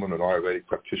gentleman, an Ayurvedic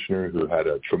practitioner who had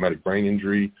a traumatic brain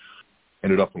injury,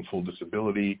 ended up on full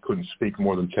disability, couldn't speak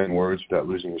more than 10 words without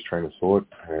losing his train of thought.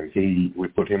 And we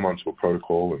put him onto a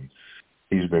protocol, and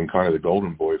he's been kind of the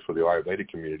golden boy for the Ayurvedic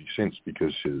community since,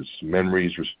 because his memory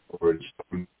is restored,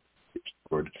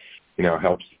 you know,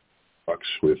 helps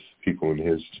with people in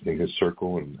his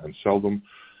circle and sell them,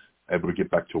 able to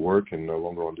get back to work and no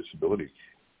longer on disability.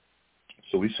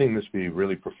 So we've seen this be a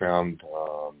really profound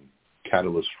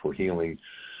catalyst for healing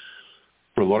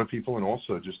for a lot of people, and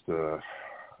also just a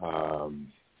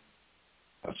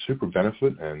super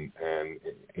benefit and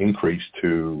increase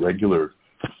to regular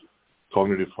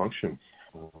cognitive function.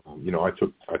 I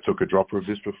took a dropper of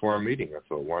this before our meeting. I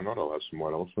thought, why not? I'll have some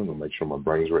white elephant and make sure my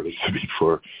brain's ready to be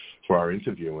for our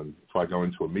interview. And if I go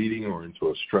into a meeting or into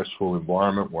a stressful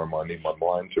environment where I need my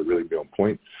mind to really be on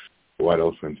point, the white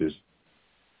elephant is.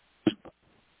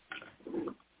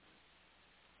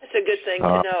 That's a good thing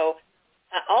to know.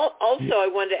 Also, I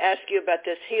wanted to ask you about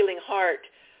this healing heart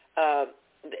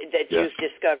that you've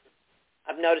discovered.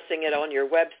 I'm noticing it on your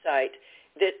website.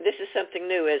 This is something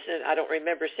new, isn't it? I don't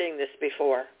remember seeing this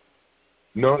before.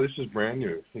 No, this is brand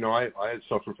new. I had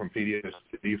suffered from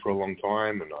PTSD for a long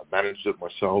time, and I managed it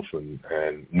myself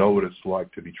and know what it's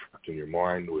like to be trapped in your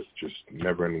mind with just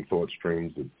never-ending thought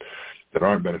streams that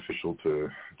aren't beneficial to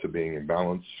being in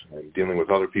balance and dealing with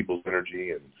other people's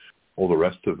energy and all the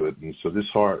rest of it. And so this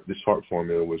heart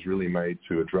formula was really made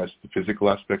to address the physical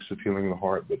aspects of healing the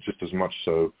heart, but just as much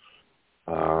so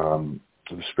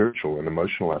the spiritual and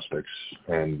emotional aspects,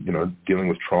 and dealing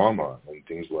with trauma and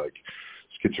things like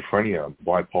schizophrenia,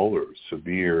 bipolar,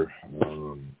 severe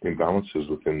imbalances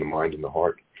within the mind and the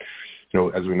heart.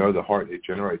 As we know, the heart, it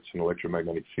generates an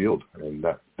electromagnetic field, and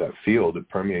that field, it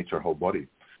permeates our whole body.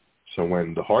 So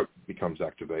when the heart becomes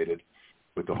activated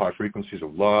with the high frequencies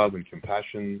of love and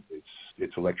compassion,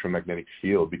 its electromagnetic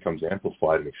field becomes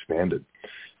amplified and expanded,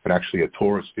 and actually a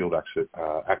torus field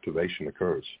activation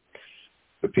occurs.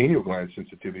 The pineal gland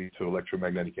sensitivity to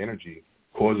electromagnetic energy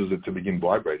causes it to begin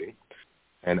vibrating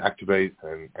and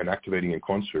activating in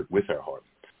concert with our heart.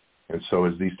 And so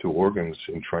as these two organs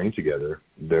entrain together,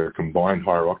 their combined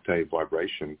higher octave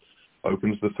vibration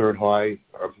opens the third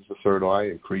eye,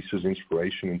 increases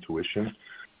inspiration, intuition,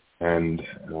 and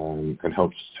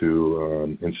helps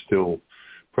to instill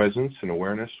presence and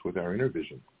awareness with our inner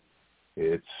vision.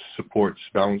 It supports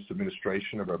balanced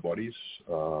administration of our bodies,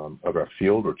 of our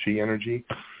field or chi energy,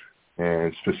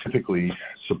 and specifically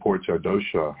supports our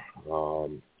dosha,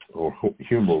 or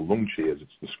humoral lung chi, as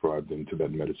it's described in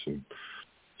Tibetan medicine,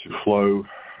 to flow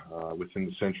within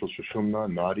the central sushumna,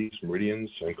 nadis, meridians,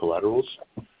 and collaterals.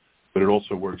 But it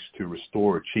also works to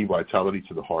restore chi vitality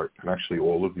to the heart and actually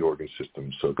all of the organ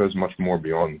systems. So it goes much more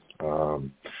beyond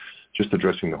just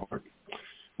addressing the heart.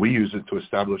 We use it to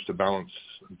establish a balanced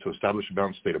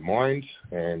state of mind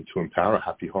and to empower a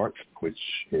happy heart, which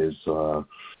is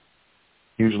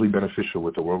hugely beneficial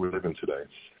with the world we live in today.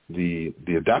 The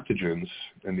adaptogens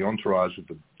and the entourage of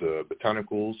the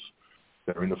botanicals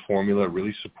that are in the formula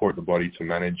really support the body to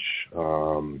manage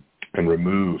and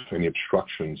remove any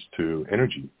obstructions to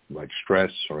energy, like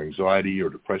stress or anxiety or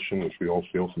depression, which we all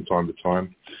feel from time to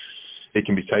time. It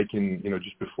can be taken,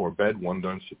 just before bed, one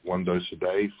dose a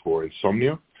day for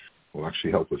insomnia. Will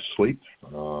actually help with sleep.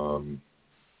 And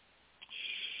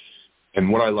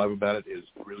what I love about it is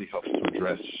it really helps to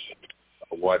address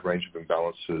a wide range of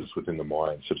imbalances within the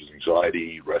mind, such as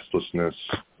anxiety, restlessness,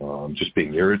 just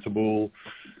being irritable,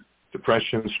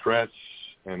 depression, stress,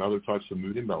 and other types of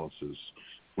mood imbalances.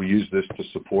 We use this to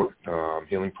support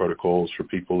healing protocols for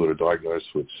people that are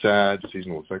diagnosed with SAD,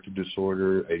 seasonal affective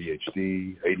disorder,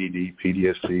 ADHD, ADD,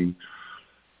 PTSD,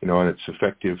 and it's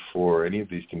effective for any of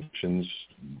these conditions,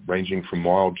 ranging from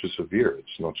mild to severe.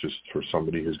 It's not just for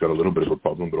somebody who's got a little bit of a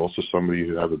problem, but also somebody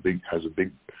who has a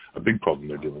big problem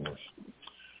they're dealing with.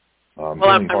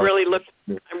 I'm really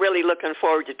looking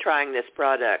forward to trying this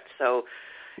product. So,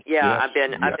 yes, I've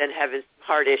been having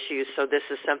heart issues, so this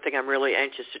is something I'm really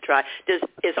anxious to try.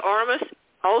 Is Ormus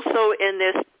also in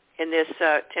this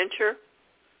tincture?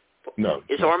 No.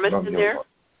 Is Ormus in there?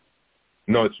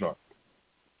 No, it's not.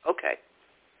 Okay.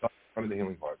 Under the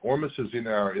healing heart. Ormus is in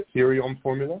our Ethereum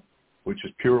formula, which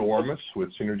is pure Ormus with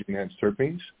synergy-enhanced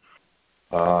terpenes.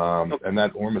 And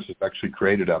that Ormus is actually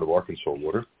created out of Arkansas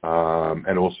water,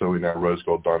 and also in our rose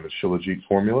gold diamond shilajit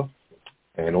formula,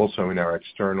 and also in our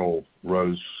external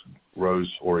rose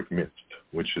auric mist,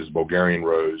 which is Bulgarian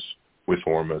rose with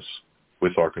Ormus,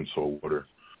 with Arkansas water,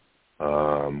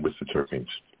 with the terpenes.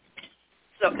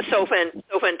 So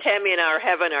when Tammy and I are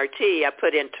having our tea, I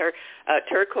put in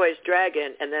turquoise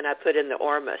dragon, and then I put in the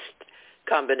Ormus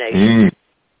combination.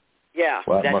 Yeah,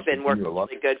 well, that's been working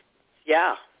really good.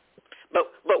 Yeah, but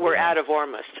we're out of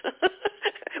Ormus.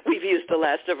 We've used the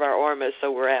last of our Ormus,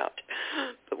 so we're out.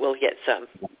 But we'll get some.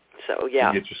 So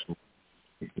yeah.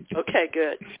 Okay,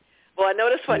 good. Well, I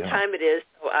noticed what time it is.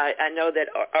 So I know that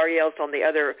Ariel's on the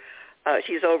other.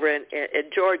 She's over in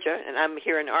Georgia, and I'm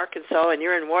here in Arkansas, and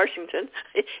you're in Washington.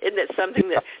 Isn't it something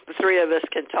that the three of us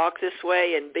can talk this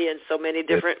way and be in so many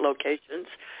different locations?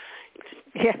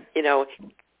 Yeah.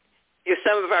 if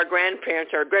some of our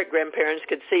grandparents or great-grandparents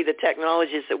could see the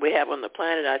technologies that we have on the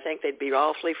planet, I think they'd be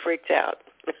awfully freaked out.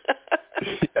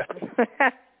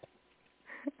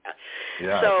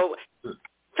 Yeah. So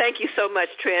thank you so much,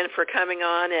 Trin, for coming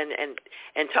on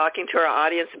and talking to our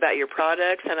audience about your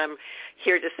products. And I'm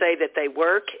here to say that they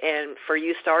work. And for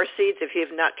you starseeds, if you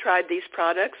have not tried these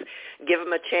products, give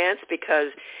them a chance,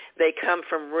 because they come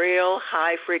from real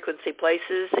high-frequency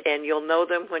places, and you'll know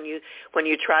them when you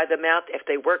try them out. If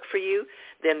they work for you,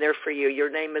 then they're for you.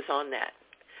 Your name is on that.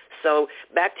 So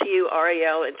back to you,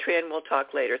 Ariel, and Trin. We'll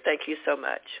talk later. Thank you so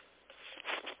much.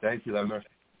 Thank you, Lavender.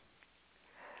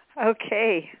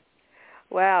 Okay.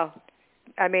 Wow.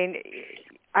 I mean,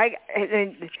 when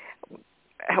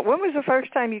was the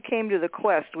first time you came to the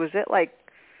Quest? Was it like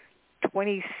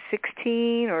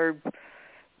 2016 or?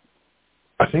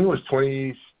 I think it was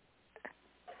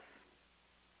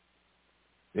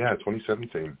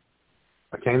 2017.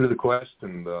 I came to the Quest,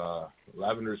 and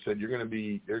Lavender said, "You're going to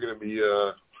be."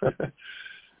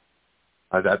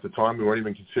 At the time, we weren't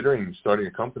even considering starting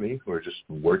a company. We were just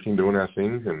working, doing our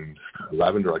thing. And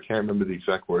Lavender, I can't remember the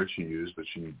exact words she used, but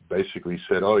she basically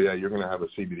said, "Oh yeah, you're going to have a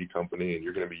CBD company, and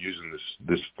you're going to be using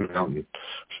this mountain."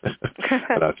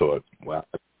 And I thought, wow.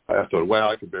 I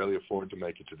could barely afford to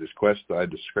make it to this Quest. I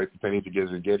had to scrape the pennies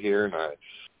together to get here, and I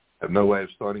have no way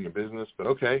of starting a business. But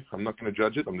okay, I'm not going to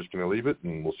judge it. I'm just going to leave it,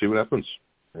 and we'll see what happens.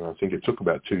 And I think it took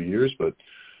about 2 years, but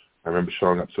I remember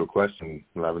showing up to a Quest, and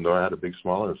Lavender had a big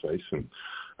smile on her face, and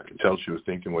I could tell she was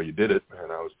thinking, "Well, you did it,"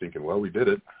 and I was thinking, "Well, we did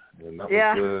it," and that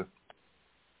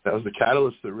was the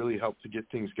catalyst that really helped to get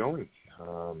things going.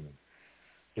 And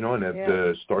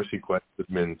the Starseed Quest has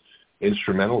been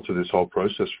instrumental to this whole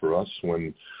process for us.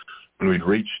 When we'd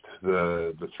reached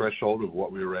the threshold of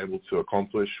what we were able to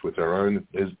accomplish with our own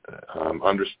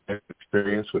understanding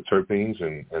experience with terpenes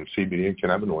and CBD and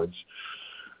cannabinoids,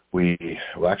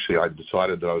 I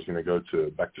decided that I was going to go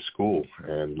back to school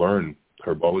and learn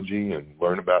herbology and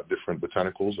learn about different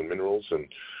botanicals and minerals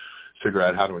and figure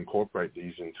out how to incorporate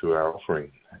these into our offering.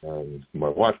 And my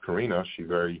wife, Karina, she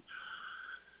very,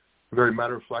 very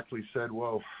matter-of-factly said,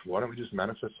 "Well, why don't we just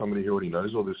manifest somebody who already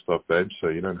knows all this stuff, babe, so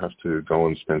you don't have to go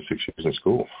and spend 6 years in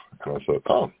school?" And I thought,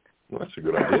 oh, well, that's a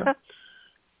good idea.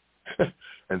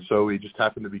 And so we just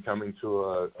happened to be coming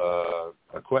to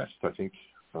a Quest, I think,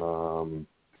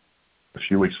 a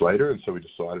few weeks later, and so we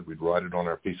decided we'd write it on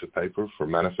our piece of paper for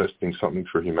manifesting something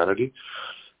for humanity.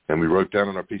 And we wrote down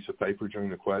on our piece of paper during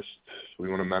the Quest, we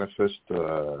want to manifest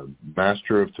a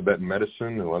master of Tibetan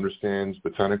medicine who understands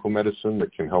botanical medicine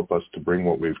that can help us to bring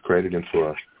what we've created into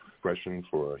our expression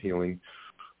for a healing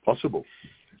possible.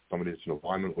 Somebody that's in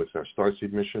alignment with our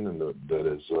Starseed mission and that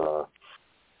is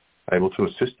able to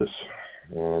assist us.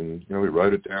 And, we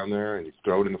wrote it down there, and you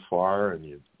throw it in the fire, and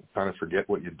you kind of forget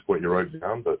what you wrote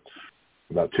down. But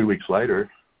about 2 weeks later,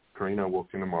 Karina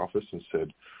walked into my office and said,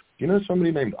 "Do you know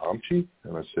somebody named Amchi?"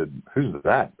 And I said, "Who's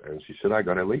that?" And she said, "I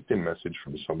got a LinkedIn message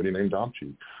from somebody named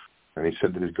Amchi." And he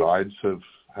said that his guides have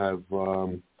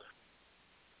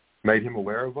made him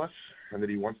aware of us, and that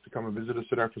he wants to come and visit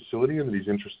us at our facility, and that he's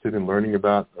interested in learning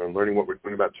what we're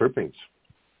doing about terpenes.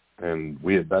 And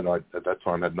we at that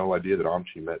time had no idea that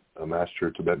Amchi met a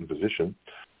master Tibetan physician.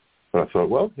 But I thought,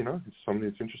 well, it's somebody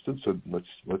that's interested, so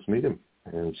let's meet him.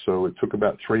 And so it took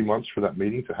about 3 months for that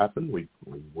meeting to happen. We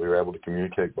were able to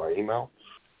communicate by email.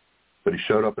 But he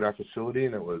showed up at our facility,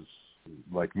 and it was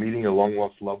like meeting a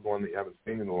long-lost loved one that you haven't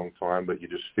seen in a long time, but you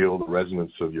just feel the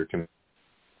resonance of your connection.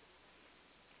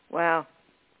 Wow.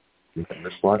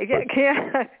 This life,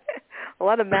 yeah. A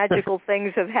lot of magical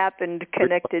things have happened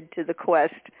connected to the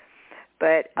Quest.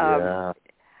 But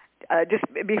just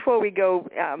before we go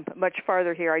much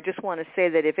farther here, I just want to say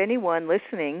that if anyone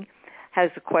listening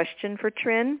has a question for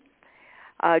Trin,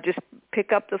 just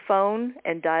pick up the phone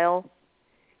and dial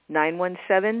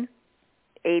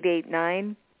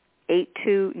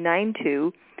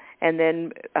 917-889-8292, and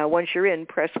then once you're in,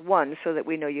 press 1 so that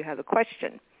we know you have a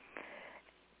question.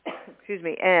 Excuse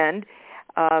me. And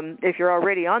if you're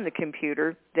already on the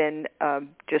computer, then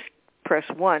just press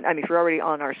 1. If you're already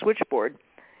on our switchboard,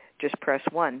 just press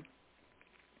 1,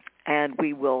 and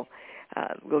we'll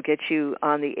get you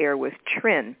on the air with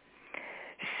Trin.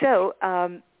 So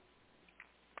I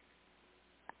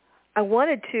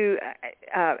wanted to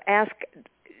ask,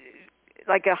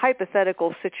 like a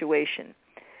hypothetical situation.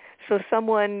 So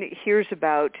someone hears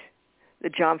about the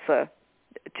Jampha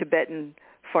Tibetan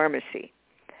pharmacy,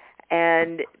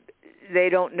 and they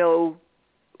don't know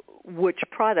which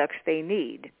products they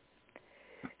need.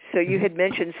 So you had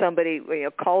mentioned somebody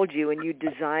called you and you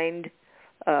designed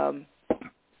a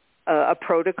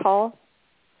protocol.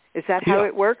 Is that how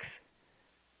it works?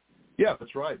 Yeah,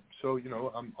 that's right. So,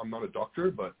 I'm not a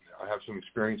doctor, but I have some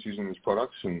experience using these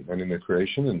products and in their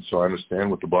creation, and so I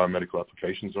understand what the biomedical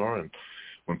applications are. And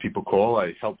when people call,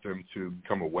 I help them to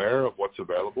become aware of what's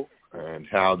available and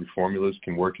how the formulas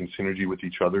can work in synergy with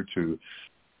each other to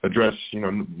address,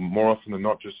 more often than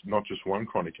not just one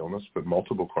chronic illness, but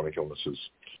multiple chronic illnesses.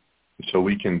 So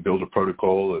we can build a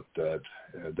protocol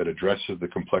that addresses the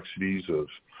complexities of,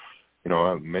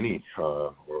 many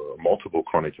or multiple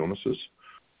chronic illnesses,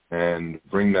 and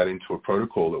bring that into a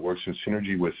protocol that works in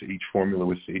synergy with each formula,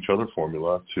 with each other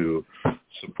formula, to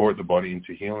support the body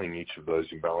into healing each of those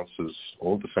imbalances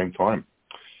all at the same time.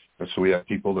 And so we have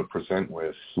people that present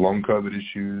with long COVID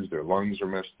issues, their lungs are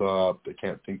messed up, they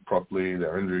can't think properly,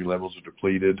 their energy levels are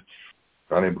depleted,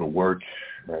 unable to work.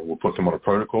 We'll put them on a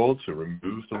protocol to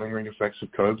remove the lingering effects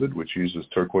of COVID, which uses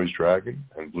turquoise dragon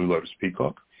and blue lotus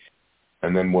peacock.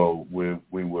 And then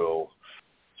we will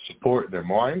support their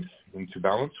mind into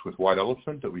balance with white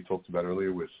elephant that we talked about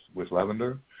earlier with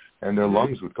lavender, and their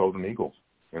lungs with golden eagle.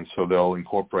 And so they'll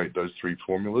incorporate those 3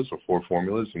 formulas or 4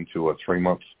 formulas into a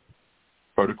 3-month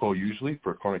protocol usually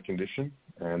for a chronic condition.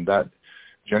 And that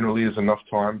generally is enough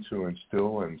time to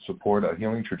instill and support a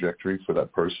healing trajectory for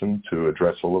that person to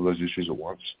address all of those issues at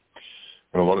once.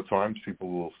 And a lot of times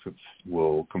people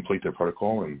will complete their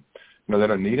protocol and they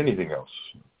don't need anything else.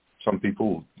 Some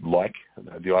people like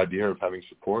the idea of having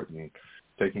support and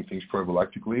taking things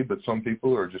prophylactically, but some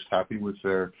people are just happy with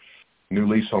their new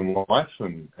lease on life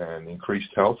and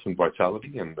increased health and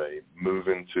vitality, and they move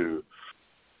into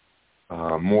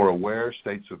more aware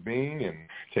states of being and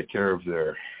take care of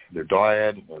their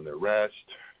diet and their rest,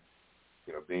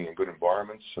 being in good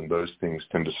environments, and those things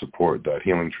tend to support that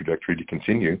healing trajectory to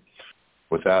continue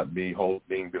without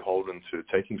being beholden to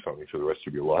taking something for the rest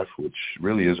of your life, which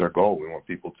really is our goal. We want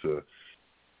people to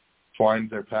find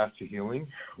their path to healing,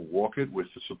 walk it with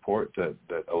the support that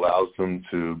allows them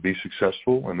to be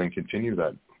successful, and then continue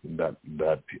that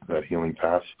healing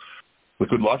path with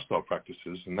good lifestyle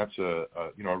practices. And that's a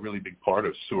really big part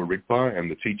of Suwa Rigpa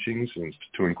and the teachings, and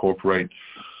to incorporate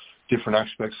different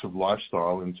aspects of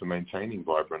lifestyle into maintaining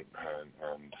vibrant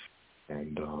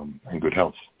and good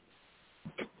health.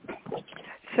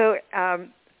 So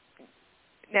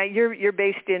now you're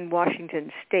based in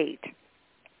Washington State,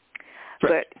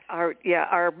 but our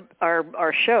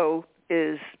show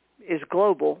is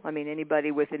global. I mean,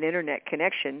 anybody with an internet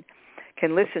connection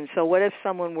can listen. So what if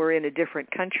someone were in a different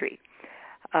country?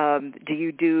 Do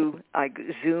you do like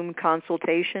Zoom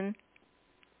consultation?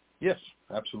 Yes,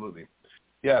 absolutely.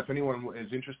 Yeah, if anyone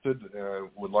is interested,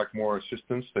 would like more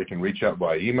assistance, they can reach out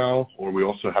by email, or we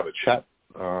also have a chat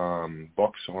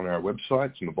box on our website.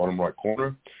 It's in the bottom right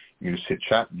corner. You can just hit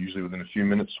chat. Usually within a few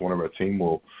minutes, one of our team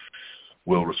will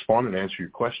respond and answer your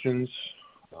questions.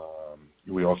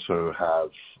 We also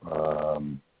have,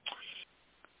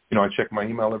 I check my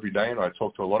email every day, and I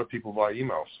talk to a lot of people via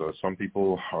email. So some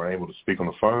people are able to speak on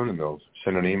the phone, and they'll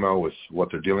send an email with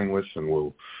what they're dealing with, and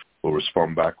we'll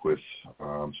respond back with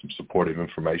some supportive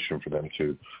information for them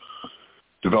to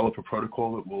develop a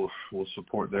protocol that will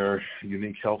support their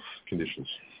unique health conditions.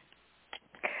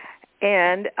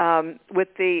 And with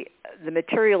the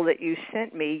material that you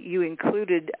sent me, you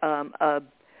included a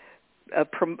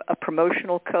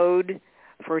promotional code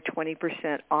for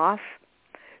 20% off.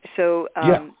 So,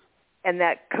 and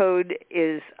that code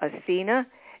is Athena,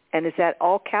 and is that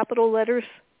all capital letters?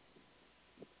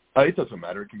 It doesn't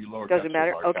matter. It can be lower caps. Doesn't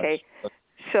matter. Okay.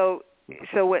 So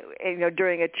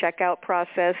during a checkout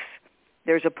process,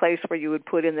 there's a place where you would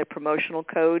put in the promotional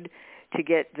code to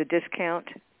get the discount?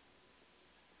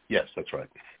 Yes, that's right.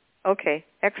 Okay,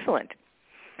 excellent.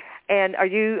 And are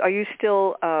you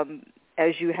still,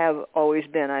 as you have always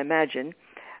been, I imagine,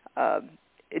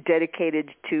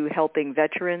 dedicated to helping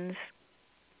veterans?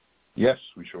 Yes,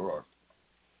 we sure are.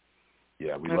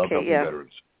 Yeah, we love helping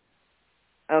veterans.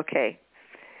 Okay.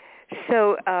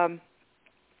 So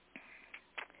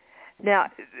now,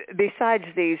 besides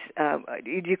these,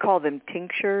 do you call them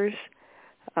tinctures,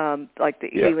 like the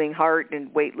Healing Heart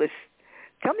and Weightless?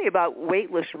 Tell me about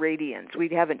Weightless Radiance. We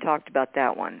haven't talked about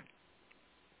that one.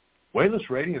 Weightless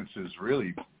Radiance is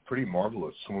really pretty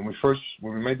marvelous. When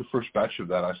we made the first batch of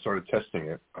that, I started testing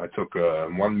it. I took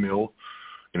 1 meal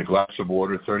in a glass of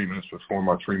water 30 minutes before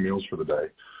my 3 meals for the day.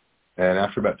 And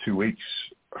after about 2 weeks,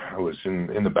 I was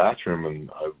in the bathroom, and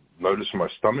I noticed my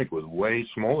stomach was way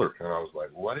smaller. And I was like,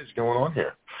 what is going on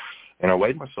here? And I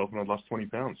weighed myself, and I lost 20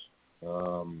 pounds.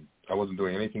 I wasn't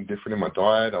doing anything different in my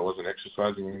diet. I wasn't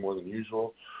exercising any more than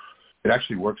usual. It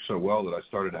actually worked so well that I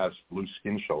started to have blue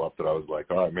skin show up that I was like,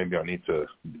 all right, maybe I need to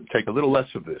take a little less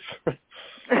of this. But,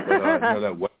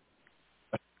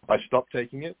 I stopped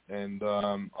taking it, and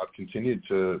I've continued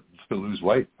to lose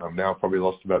weight. I've now probably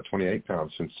lost about 28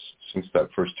 pounds since that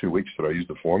first 2 weeks that I used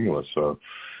the formula. So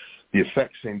the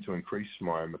effects seem to increase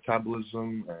my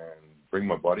metabolism and bring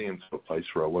my body into a place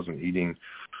where I wasn't eating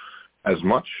as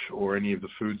much or any of the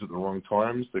foods at the wrong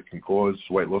times that can cause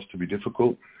weight loss to be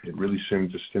difficult. It really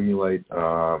seemed to stimulate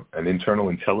an internal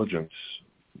intelligence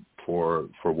for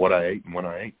what I ate and when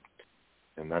I ate,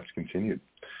 and that's continued.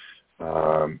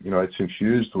 It's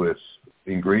infused with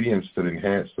ingredients that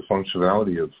enhance the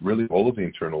functionality of really all of the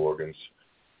internal organs.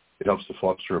 It helps to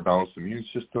foster a balanced immune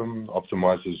system,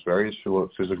 optimizes various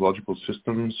physiological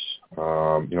systems,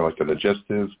 like the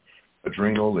digestive,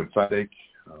 adrenal, lymphatic,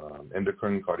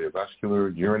 endocrine,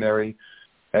 cardiovascular, urinary,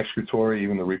 excretory,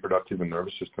 even the reproductive and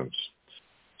nervous systems.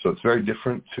 So it's very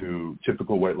different to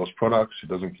typical weight loss products. It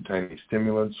doesn't contain any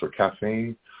stimulants or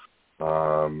caffeine.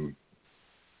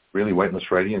 Really weightless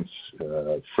radiance,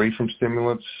 free from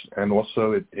stimulants, and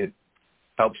also it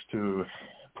helps to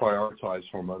prioritize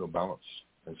hormonal balance.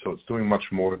 And so it's doing much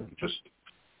more than just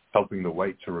helping the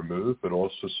weight to remove, but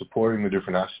also supporting the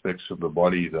different aspects of the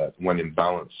body that, when in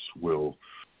balance, will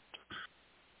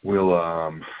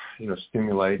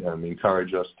stimulate and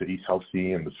encourage us to eat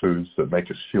healthy and the foods that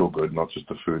make us feel good, not just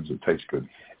the foods that taste good.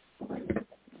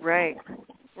 Right.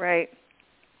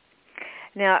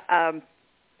 Now,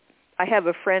 I have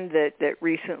a friend that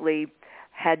recently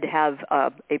had to have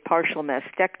a partial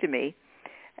mastectomy,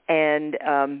 and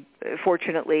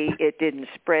fortunately it didn't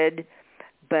spread,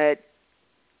 but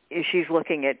she's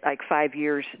looking at like 5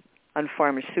 years on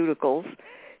pharmaceuticals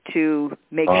to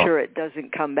make sure it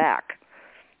doesn't come back.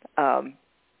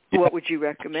 What would you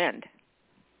recommend?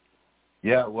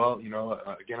 Yeah, well,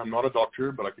 again, I'm not a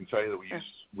doctor, but I can tell you that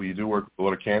we do work with a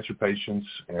lot of cancer patients,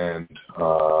 and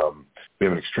we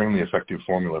have an extremely effective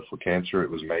formula for cancer.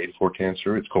 It was made for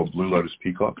cancer. It's called Blue Lotus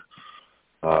Peacock.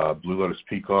 Blue Lotus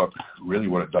Peacock, really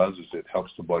what it does is it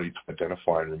helps the body to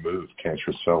identify and remove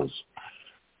cancerous cells.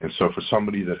 And so for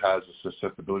somebody that has a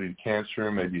susceptibility to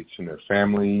cancer, maybe it's in their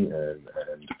family,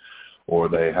 or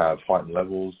they have heightened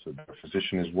levels that their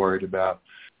physician is worried about,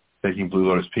 taking Blue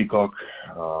Lotus Peacock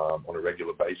on a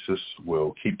regular basis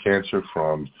will keep cancer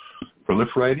from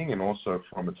proliferating and also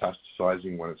from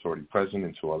metastasizing when it's already present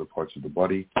into other parts of the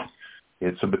body.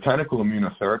 It's a botanical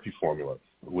immunotherapy formula,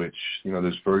 which,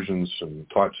 there's versions and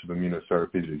types of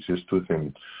immunotherapy that exist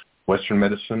within Western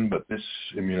medicine, but this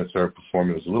immunotherapy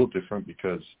formula is a little different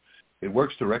because it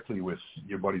works directly with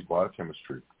your body's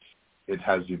biochemistry. It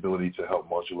has the ability to help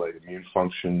modulate immune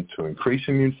function, to increase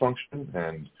immune function,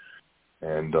 and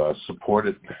support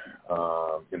it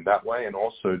in that way, and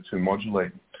also to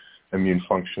modulate immune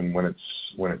function when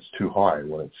it's too high,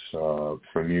 when it's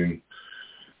for immune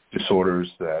disorders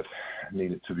that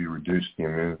need it to be reduced,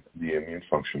 the immune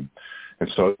function. And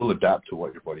so it will adapt to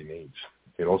what your body needs.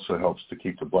 It also helps to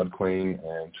keep the blood clean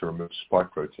and to remove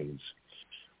spike proteins.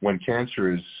 When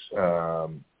cancer is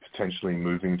potentially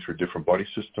moving through different body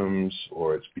systems,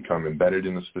 or it's become embedded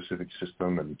in a specific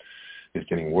system and is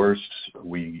getting worse,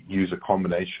 we use a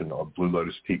combination of Blue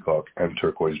Lotus Peacock and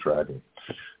Turquoise Dragon.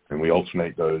 And we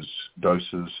alternate those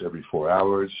doses every 4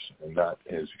 hours, and that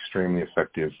is extremely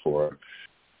effective for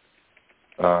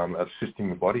assisting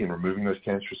the body in removing those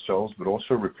cancerous cells, but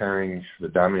also repairing the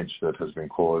damage that has been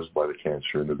caused by the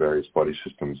cancer in the various body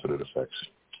systems that it affects.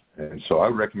 And so I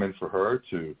would recommend for her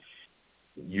to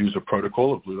use a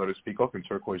protocol of Blue Lotus Peacock and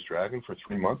Turquoise Dragon for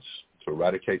 3 months to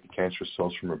eradicate the cancerous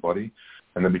cells from her body.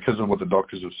 And then because of what the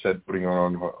doctors have said, putting her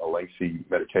on a lengthy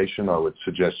medication, I would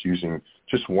suggest using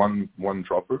just one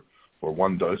dropper or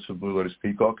one dose of Blue Lotus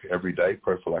Peacock every day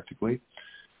prophylactically.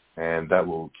 And that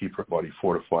will keep her body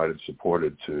fortified and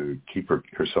supported to keep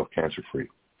herself cancer-free.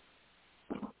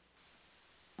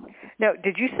 Now,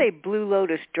 did you say Blue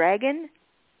Lotus Dragon?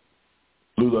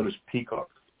 Blue Lotus Peacock.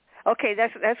 Okay,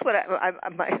 that's what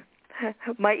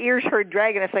my ears heard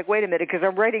dragon. It's like, wait a minute, because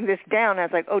I'm writing this down. I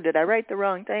was like, oh, did I write the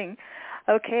wrong thing?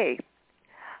 Okay,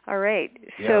 all right.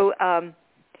 Yeah. So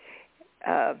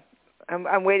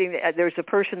I'm waiting. There's a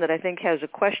person that I think has a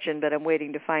question, but I'm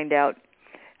waiting to find out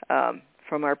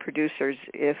from our producers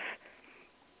if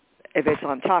it's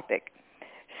on topic.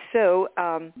 So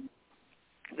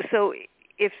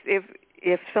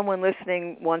if someone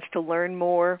listening wants to learn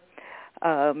more,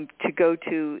 to go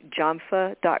to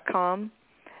Jampha.com,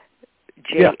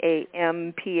 Jampha.com,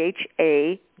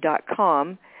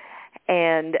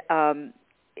 and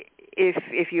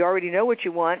if you already know what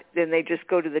you want, then they just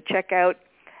go to the checkout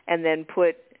and then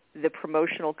put the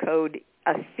promotional code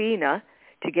Athena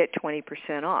to get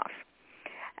 20% off.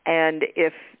 And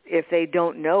if they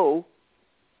don't know,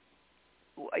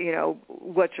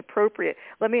 what's appropriate,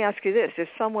 let me ask you this: if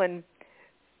someone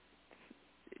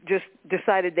just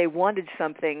decided they wanted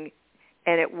something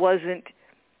and it wasn't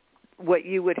what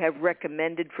you would have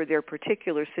recommended for their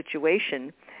particular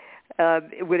situation,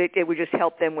 it would just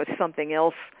help them with something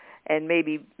else and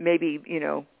maybe miss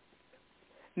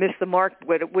the mark,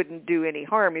 but it wouldn't do any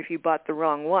harm if you bought the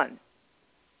wrong one.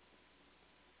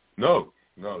 No.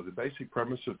 The basic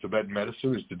premise of Tibetan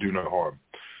medicine is to do no harm.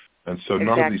 And so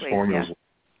none of these formulas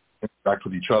interact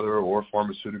with each other or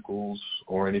pharmaceuticals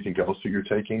or anything else that you're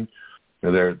taking.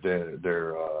 They're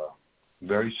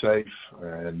very safe,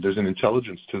 and there's an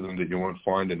intelligence to them that you won't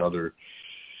find in other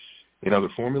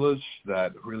formulas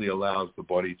that really allows the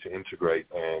body to integrate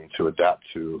and to adapt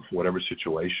to whatever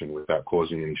situation without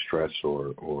causing any stress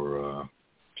or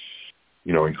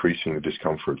increasing the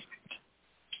discomfort.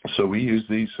 So we use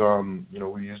these,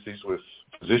 with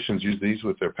physicians use these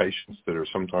with their patients that are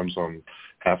sometimes on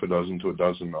half a dozen to a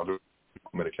dozen other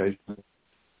medications,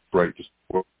 right, just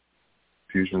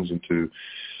infusions into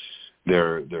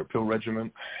their pill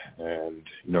regimen. And,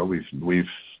 we've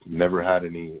never had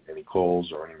any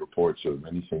calls or any reports of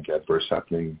anything adverse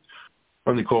happening.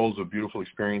 Only calls of beautiful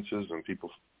experiences and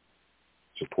people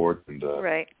support. And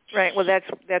Right. Well,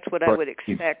 that's what I would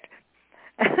expect.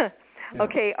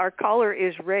 Okay, our caller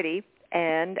is ready,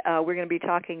 and we're going to be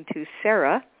talking to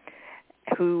Sarah,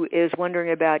 who is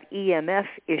wondering about EMF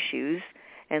issues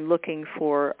and looking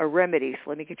for a remedy.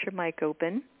 So let me get your mic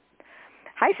open.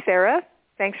 Hi, Sarah.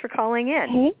 Thanks for calling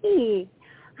in. Hey.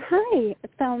 Hi.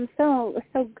 I'm so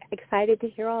excited to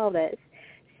hear all this.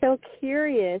 So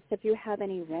curious if you have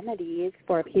any remedies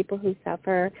for people who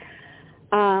suffer,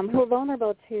 who are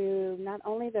vulnerable to not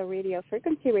only the radio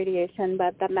frequency radiation,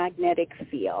 but the magnetic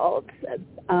fields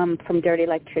from dirty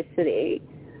electricity.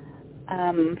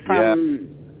 The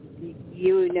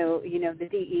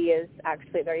DE is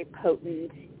actually a very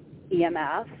potent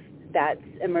EMF that's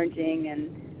emerging, and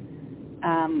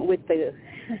with the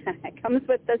it comes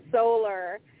with the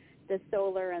solar. The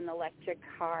solar and electric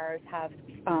cars have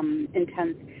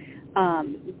intense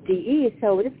DE.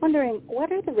 So we're just wondering,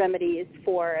 what are the remedies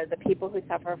for the people who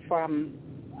suffer from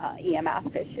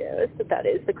EMF issues? That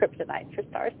is the kryptonite for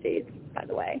starseeds, by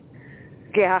the way.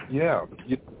 Yeah.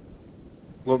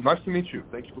 Well, nice to meet you.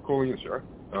 Thank you for calling in, Sarah.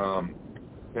 To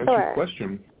answer Sure. your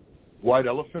question, white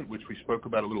elephant, which we spoke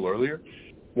about a little earlier,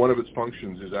 one of its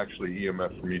functions is actually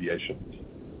EMF remediation.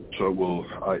 So we'll,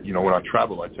 when I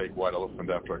travel, I take white elephant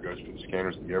after I go through the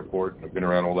scanners at the airport, and I've been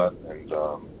around all that, and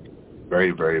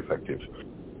very, very effective.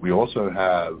 We also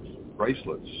have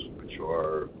bracelets, which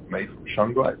are made from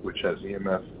shungite, which has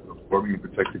EMF absorbing and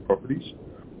protective properties,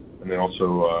 and then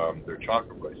also they're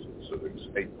chakra bracelets. So there's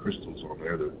 8 crystals on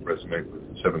there that resonate with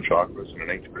 7 chakras, and an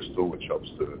 8th crystal, which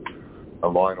helps to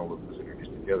align all of those energies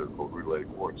together, called related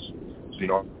quartz.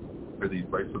 So these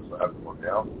bracelets, I have them on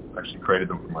now. I actually created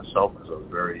them for myself because I was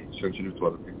very sensitive to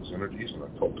other people's energies, and I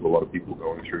talked to a lot of people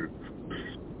going through,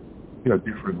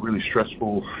 different really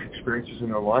stressful experiences in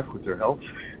their life with their health,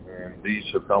 and these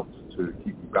have helped to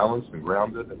keep me balanced and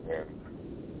grounded and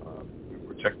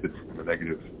protected from the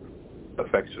negative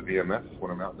effects of EMF when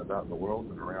I'm out and about in the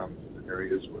world and around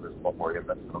areas where there's a lot more EMF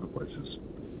than other places.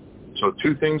 So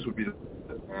 2 things would be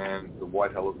the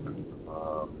white elephant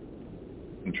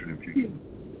infusion.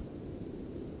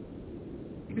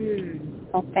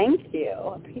 Well, thank you.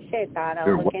 I appreciate that.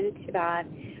 I'll look into that,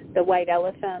 the white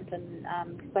elephant, and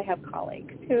because I have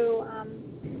colleagues who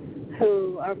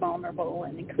are vulnerable,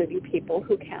 and including people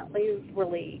who can't leave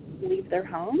their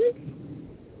homes.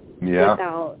 Yeah.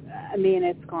 Without,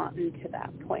 it's gotten to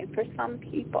that point for some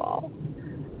people.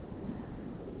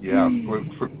 Yeah.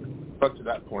 For up to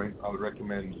that point, I would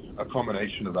recommend a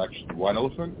combination of actually white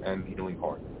elephant and healing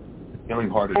heart. Healing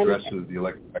heart addresses the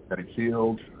electromagnetic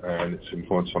field and its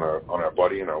influence on our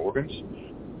body and our organs.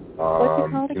 What's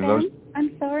it called again?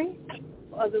 I'm sorry?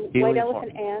 The white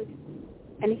elephant heart.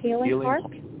 and healing heart?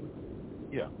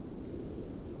 Yeah.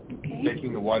 Okay.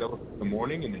 Taking the white elephant in the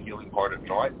morning and the healing heart at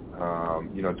night.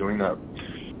 Doing that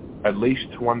at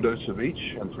least 1 dose of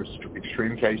each, and for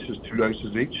extreme cases, 2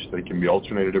 doses each. They can be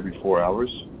alternated every 4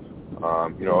 hours.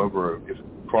 If a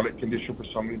chronic condition for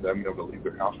somebody, they haven't been able to leave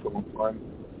their house for a long time.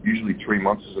 Usually 3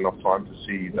 months is enough time to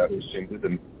see that rescinded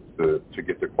and to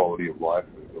get their quality of life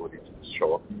and ability to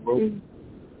show up in the world.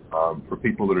 For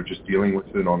people that are just dealing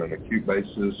with it on an acute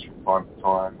basis from time to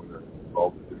time when they're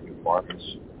involved in different environments,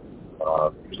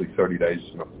 usually 30 days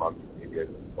is enough time to mediate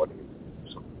the body.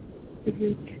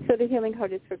 So the healing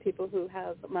heart is for people who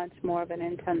have much more of an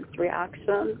intense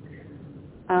reaction.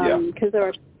 Because there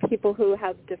are people who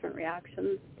have different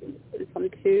reactions, some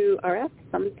to RF,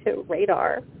 some to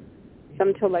radar,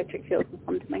 some to electric fields, and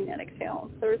some to magnetic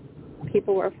fields. There's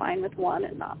people who are fine with one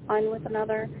and not fine with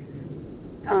another.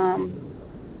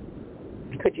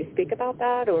 Could you speak about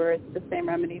that, or it's the same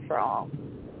remedy for all?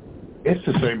 It's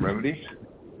the same remedy.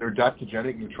 They're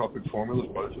adaptogenic nootropic formulas,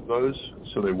 both of those,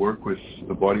 so they work with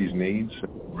the body's needs.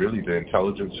 Really, the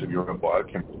intelligence of your own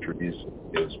biochemistry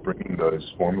is bringing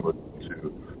those formulas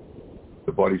to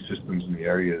the body systems in the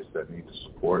areas that need the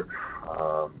support.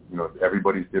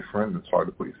 Everybody's different. It's hard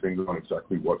to put your finger on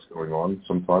exactly what's going on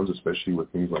sometimes, especially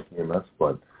with things like EMF,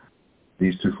 but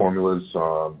these two formulas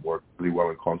work really well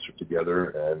in concert together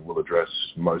and will address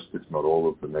most, if not all,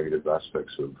 of the negative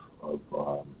aspects of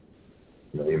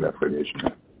EMF radiation.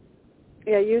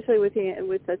 Yeah, usually with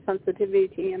the sensitivity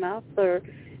to EMF, there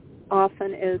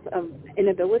often is an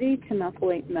inability to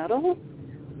methylate metal,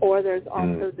 or there's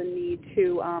also the need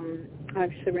to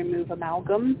actually remove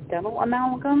dental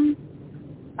amalgam,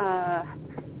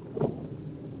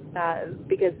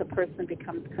 because the person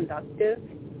becomes conductive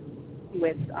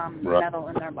with metal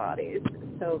in their bodies.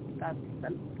 So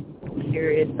I'm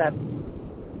curious that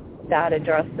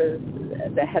addresses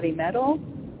the heavy metal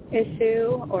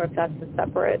issue, or if that's a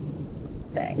separate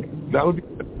thing. That would be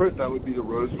separate. That would be the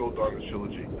rose gold diamond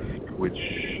trilogy, which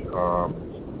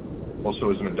also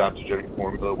is an adaptogenic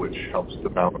formula which helps to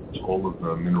balance all of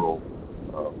the minerals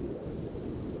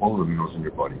in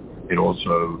your body. It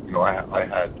also, I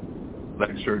had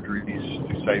leg surgeries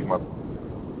to save my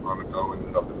time ago.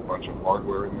 Ended up with a bunch of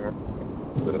hardware in there.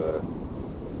 The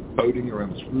coating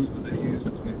around the screws that they use,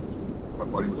 my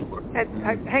body was working.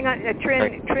 Hang on,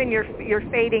 Trin, you're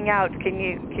fading out. Can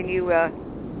you?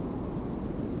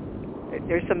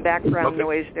 There's some background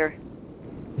noise there.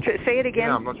 Say it again.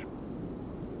 Yeah, I'm not sure.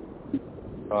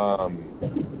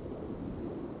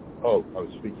 I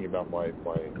was speaking about my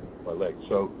leg.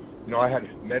 So, I had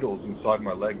metals inside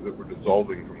my leg that were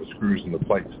dissolving from the screws and the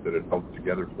plates that had held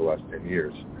together for the last 10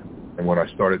 years. And when I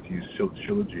started to use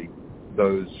Trilogy,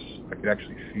 I could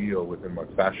actually feel within my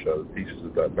fascia pieces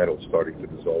of that metal starting to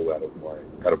dissolve out of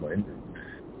my injury.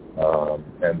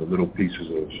 And the little pieces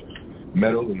of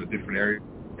metal in the different areas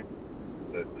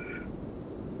that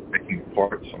taking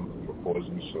apart, some of them were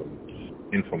causing some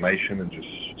inflammation and just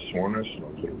soreness, and I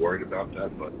was a little worried about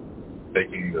that, but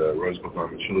taking the Rose Gold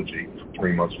Diamond Trilogy for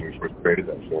 3 months when we first created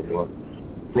that formula,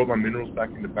 brought my minerals back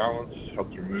into balance,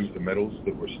 helped remove the metals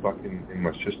that were stuck in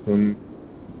my system,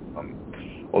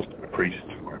 also increased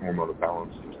my hormonal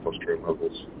balance, testosterone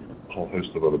levels, a whole host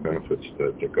of other benefits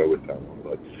that go with that one.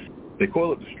 But they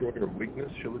call it destroyer of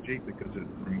weakness, Shilajit, because it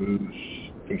removes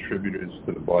contributors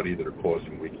to the body that are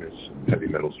causing weakness, and heavy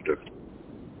metals are different.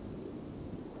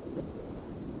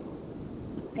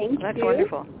 Thank you. That's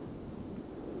wonderful.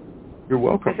 You're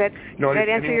welcome. Does that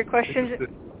answer your questions?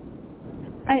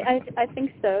 I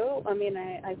think so.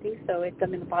 I think so.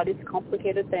 The body's a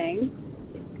complicated thing,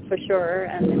 for sure.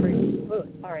 And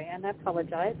and I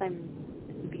apologize. I'm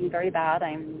being very bad.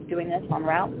 I'm doing this en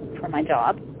route for my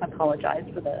job. I apologize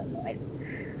for the noise.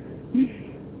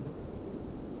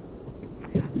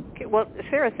 Okay, well,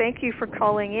 Sarah, thank you for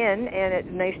calling in, and it's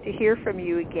nice to hear from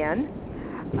you again.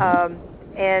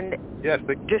 And yes,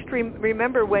 just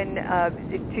remember when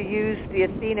to use the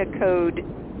Athena code,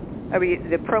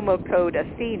 the promo code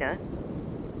Athena,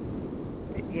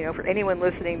 for anyone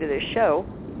listening to this show,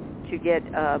 to get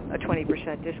a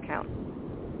 20% discount.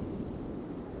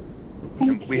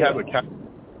 We have a cap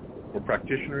for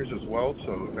practitioners as well,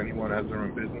 so if anyone has their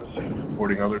own business and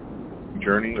supporting other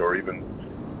journey, or even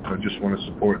just want to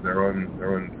support their own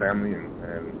family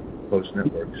and close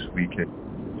networks, we can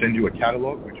send you a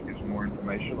catalog which gives more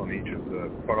information on each of the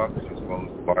products as well as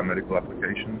the biomedical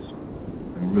applications,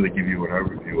 and really give you an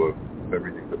overview of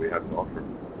everything that we have to offer.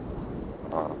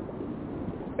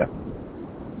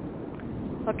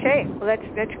 Okay, well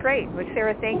that's great. Well,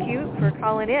 Sarah, thank you for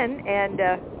calling in, and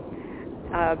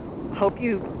I hope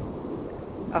you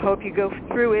go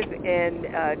through it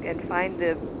and find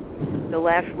the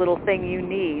last little thing you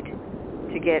need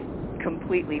to get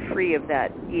completely free of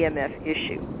that EMF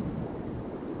issue.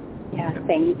 Yeah,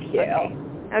 thank you.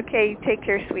 Okay, take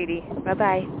care, sweetie.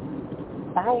 Bye-bye.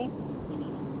 Bye.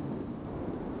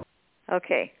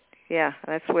 Okay, yeah,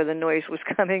 that's where the noise was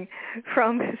coming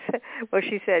from. Well,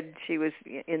 she said she was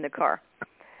in the car.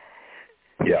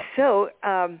 Yeah. So,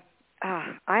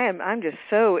 I'm just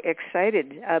so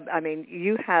excited.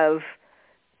 You have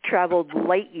traveled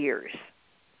light years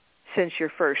since your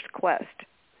first quest.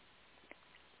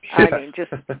 Yeah.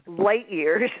 Just light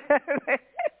years.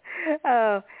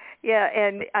 Yeah,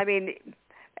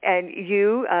 and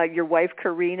you, your wife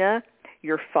Karina,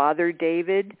 your father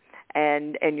David,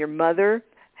 and your mother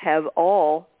have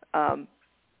all come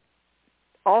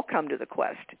to the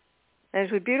quest. And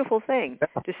it's a beautiful thing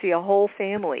to see a whole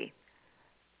family.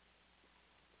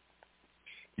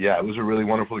 yeah, it was a really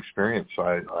wonderful experience.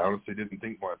 I honestly didn't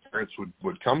think my parents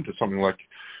would come to something like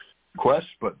Quest,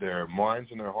 but their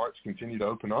minds and their hearts continued to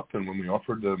open up. And when we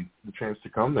offered them the chance to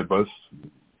come, they both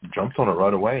jumped on it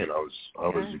right away. And I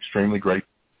was extremely grateful.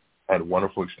 I had a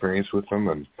wonderful experience with them,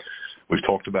 and we've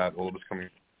talked about all of us coming.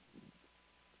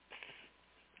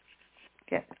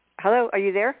 Yeah. Hello, are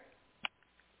you there?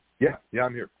 Yeah,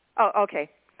 I'm here. Oh, okay.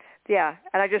 Yeah,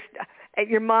 and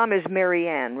your mom is Mary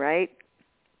Ann, right?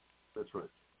 That's right.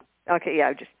 Okay,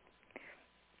 yeah,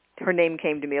 her name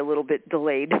came to me a little bit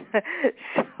delayed.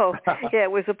 So, yeah,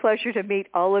 it was a pleasure to meet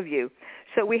all of you.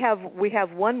 So we have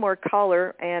one more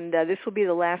caller, and this will be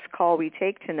the last call we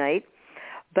take tonight.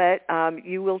 But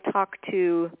you will talk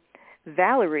to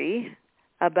Valerie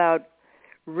about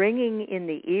ringing in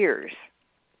the ears.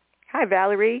 Hi,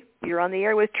 Valerie. You're on the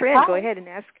air with Trin. Hi. Go ahead and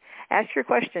ask your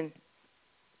question.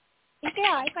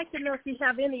 Yeah, I'd like to know if you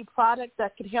have any product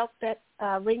that could help that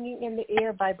ringing in the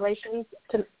ear vibrations.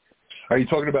 Are you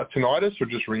talking about tinnitus or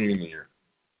just ringing in the ear?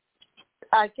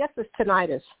 I guess it's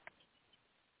tinnitus.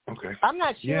 Okay. I'm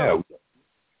not sure. Yeah.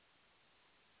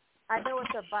 I know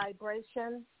it's a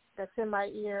vibration that's in my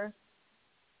ear.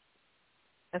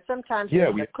 And sometimes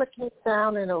there's a clicking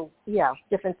sound and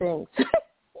different things.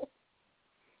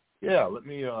 Yeah,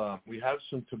 we have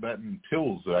some Tibetan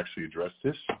pills that actually address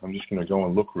this. I'm just going to go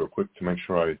and look real quick to make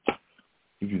sure I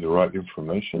give you the right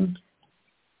information.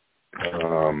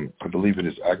 I believe it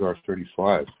is Agar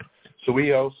 35. So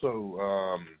we also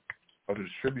are the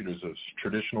distributors of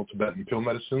traditional Tibetan pill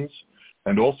medicines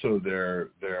and also their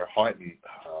heightened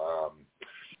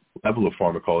level of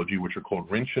pharmacology, which are called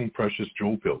Rinchen Precious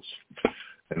Jewel Pills.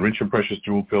 And Rinchen Precious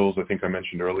Jewel Pills, I think I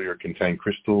mentioned earlier, contain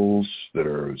crystals that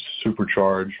are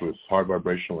supercharged with high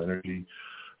vibrational energy,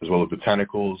 as well as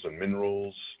botanicals and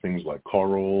minerals, things like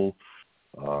coral,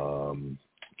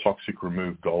 toxic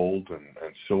removed gold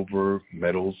and silver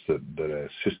metals that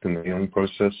assist in the healing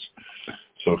process.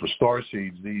 So for star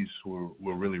seeds, these will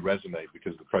really resonate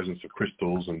because of the presence of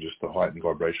crystals and just the heightened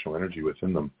vibrational energy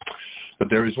within them. But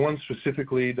there is one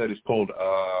specifically that is called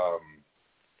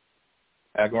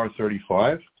Agar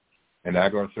 35, and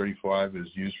Agar 35 is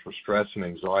used for stress and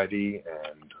anxiety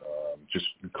and just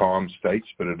calm states,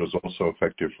 but it is also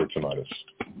effective for tinnitus.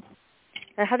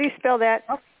 And how do you spell that?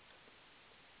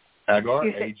 Agar,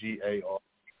 A-G-A-R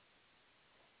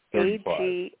 35.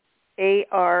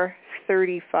 A-G-A-R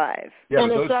 35. Yeah,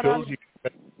 those pills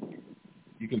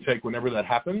you can take whenever that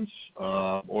happens,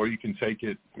 or you can take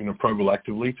it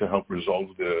proactively to help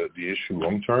resolve the issue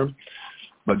long term.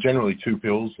 But generally, 2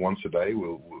 pills once a day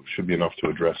should be enough to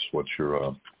address what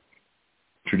you're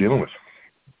dealing with.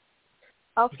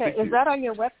 Okay, is that on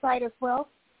your website as well?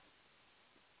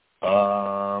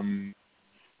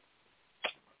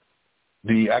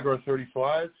 The Agar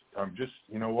 35,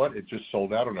 it just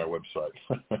sold out on our website.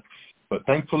 But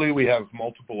thankfully, we have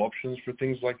multiple options for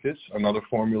things like this. Another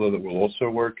formula that will also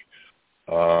work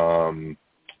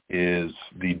is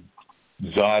the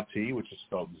ZA-T, which is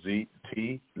spelled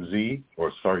D-Z-A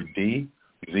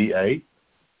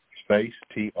space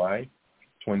T-I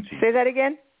 20. Say that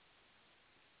again.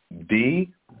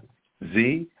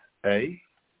 D-Z-A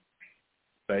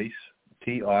space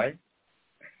T-I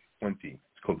 20. It's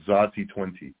called ZA-T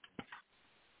 20.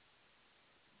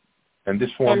 And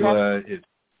this formula,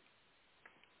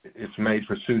 it's made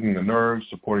for soothing the nerves,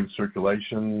 supporting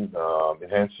circulation,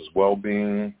 enhances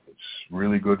well-being. It's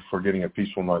really good for getting a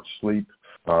peaceful night's sleep.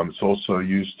 It's also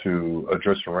used to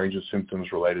address a range of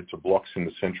symptoms related to blocks in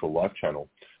the central life channel,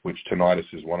 which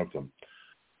tinnitus is one of them.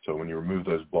 So when you remove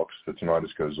those blocks, the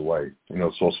tinnitus goes away.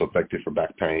 It's also effective for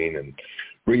back pain and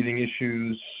breathing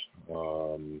issues,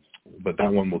 but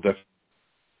that one will definitely.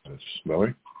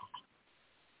 Valerie?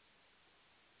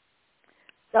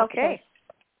 Okay.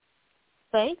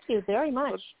 Thank you very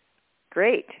much.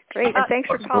 Great. And thanks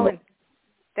for calling.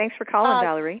 Thanks for calling,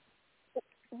 Valerie.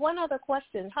 One other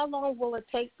question. How long will it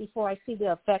take before I see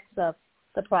the effects of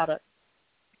the product?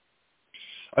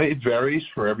 It varies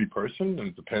for every person, and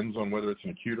it depends on whether it's an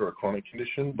acute or a chronic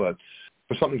condition. But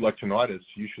for something like tinnitus,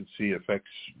 you should see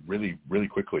effects really, really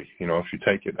quickly. If you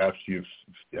take it after you've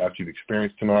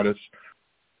experienced tinnitus,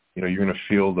 you're going to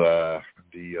feel the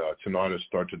tinnitus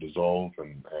start to dissolve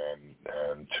and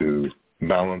to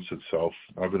balance itself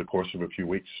over the course of a few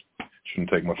weeks. It shouldn't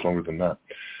take much longer than that.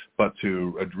 But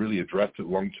to really address it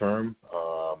long term,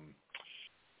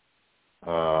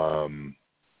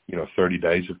 30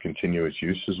 days of continuous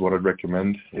use is what I'd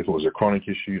recommend. If it was a chronic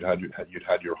issue, you'd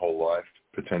had your whole life,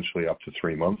 potentially up to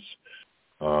 3 months.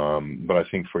 But I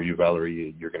think for you,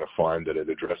 Valerie, you're going to find that it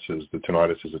addresses the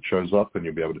tinnitus as it shows up, and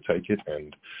you'll be able to take it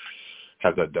and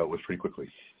have that dealt with pretty quickly.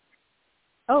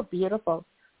 Oh, beautiful.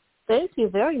 Thank you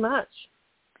very much.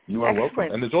 You are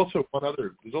welcome. And there's also one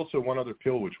other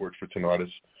pill which works for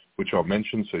tinnitus, which I'll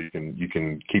mention so you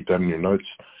can keep that in your notes,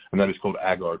 and that is called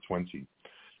Agar 20.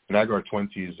 And Agar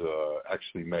 20 is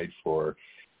actually made for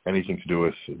anything to do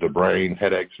with the brain,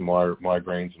 headaches,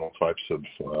 migraines, and all types of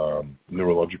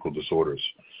neurological disorders.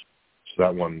 So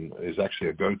that one is actually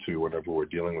a go-to whenever we're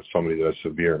dealing with somebody that has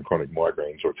severe and chronic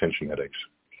migraines or tension headaches.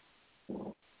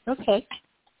 Okay.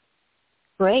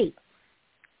 Great.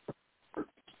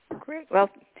 Great. Well,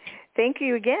 thank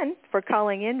you again for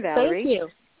calling in, Valerie. Thank you.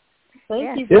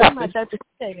 Thank you very much. I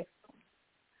appreciate it.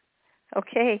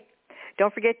 Okay.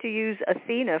 Don't forget to use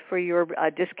Athena for your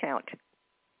discount.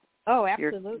 Oh,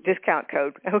 absolutely. Your discount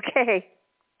code. Okay.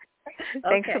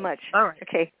 Thanks so much. All right.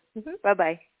 Okay. Mm-hmm.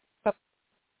 Bye-bye.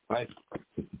 Bye.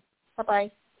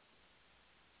 Bye-bye.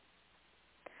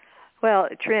 Well,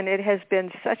 Trin, it has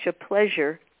been such a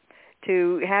pleasure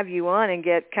to have you on and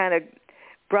get kind of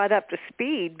brought up to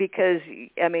speed because,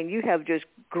 I mean, you have just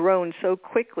grown so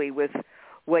quickly with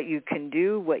what you can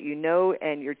do, what you know,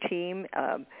 and your team,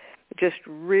 just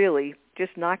really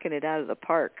just knocking it out of the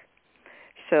park.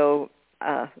 So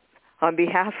on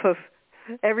behalf of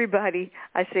everybody,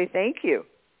 I say thank you.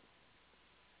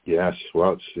 Yes,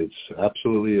 well, it's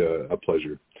absolutely a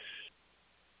pleasure.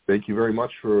 Thank you very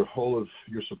much for all of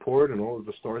your support and all of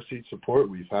the Starseed support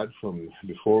we've had from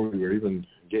before we were even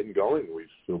getting going. We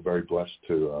feel very blessed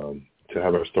to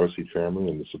have our Starseed family,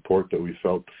 and the support that we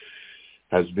felt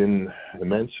has been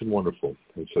immense and wonderful.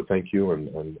 And so thank you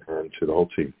and to the whole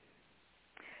team.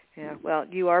 Yeah, well,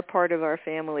 you are part of our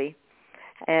family,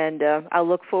 and I'll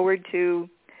look forward to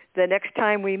the next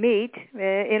time we meet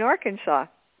in Arkansas.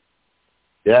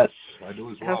 Yes, I do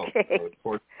as well. Okay.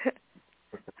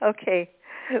 Okay.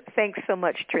 Thanks so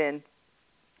much, Trin.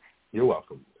 You're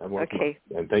welcome. I'm welcome. Okay.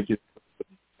 And thank you.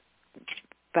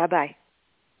 Bye-bye.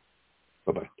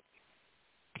 Bye-bye.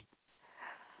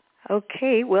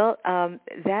 Okay, well,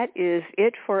 that is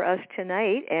it for us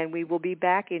tonight, and we will be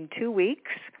back in 2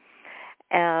 weeks.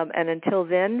 And until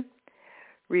then,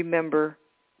 remember,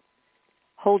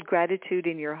 hold gratitude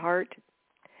in your heart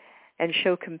and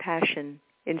show compassion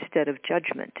instead of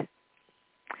judgment.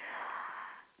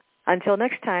 Until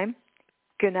next time,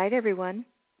 good night, everyone.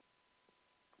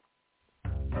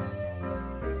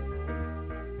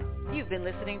 You've been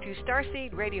listening to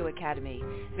Starseed Radio Academy.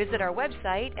 Visit our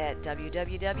website at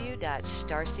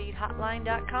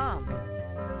www.starseedhotline.com.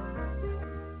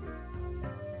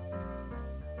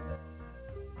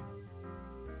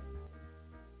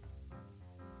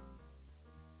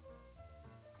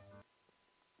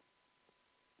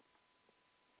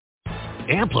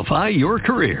 Amplify your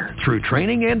career through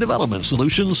training and development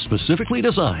solutions specifically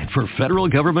designed for federal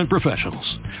government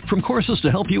professionals. From courses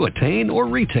to help you attain or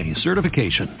retain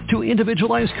certification, to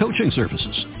individualized coaching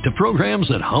services, to programs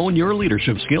that hone your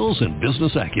leadership skills and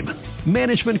business acumen,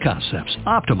 Management Concepts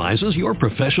optimizes your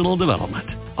professional development.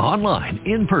 Online,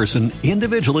 in person,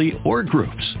 individually, or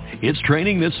groups, it's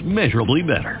training that's measurably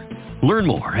better. Learn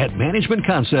more at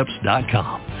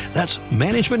managementconcepts.com. That's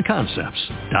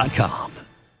managementconcepts.com.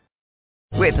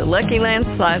 With the Lucky Land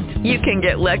Slots, you can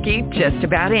get lucky just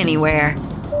about anywhere.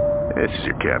 This is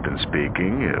your captain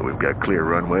speaking. We've got clear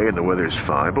runway and the weather's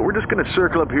fine, but we're just going to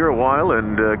circle up here a while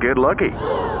and get lucky.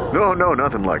 No,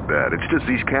 nothing like that. It's just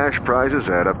these cash prizes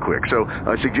add up quick. So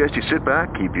I suggest you sit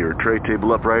back, keep your tray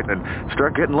table upright, and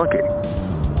start getting lucky.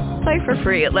 Play for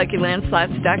free at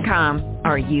LuckyLandSlots.com.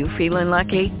 Are you feeling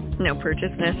lucky? No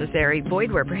purchase necessary.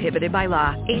 Void where prohibited by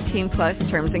law. 18+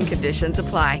 terms and conditions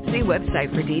apply. See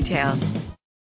website for details.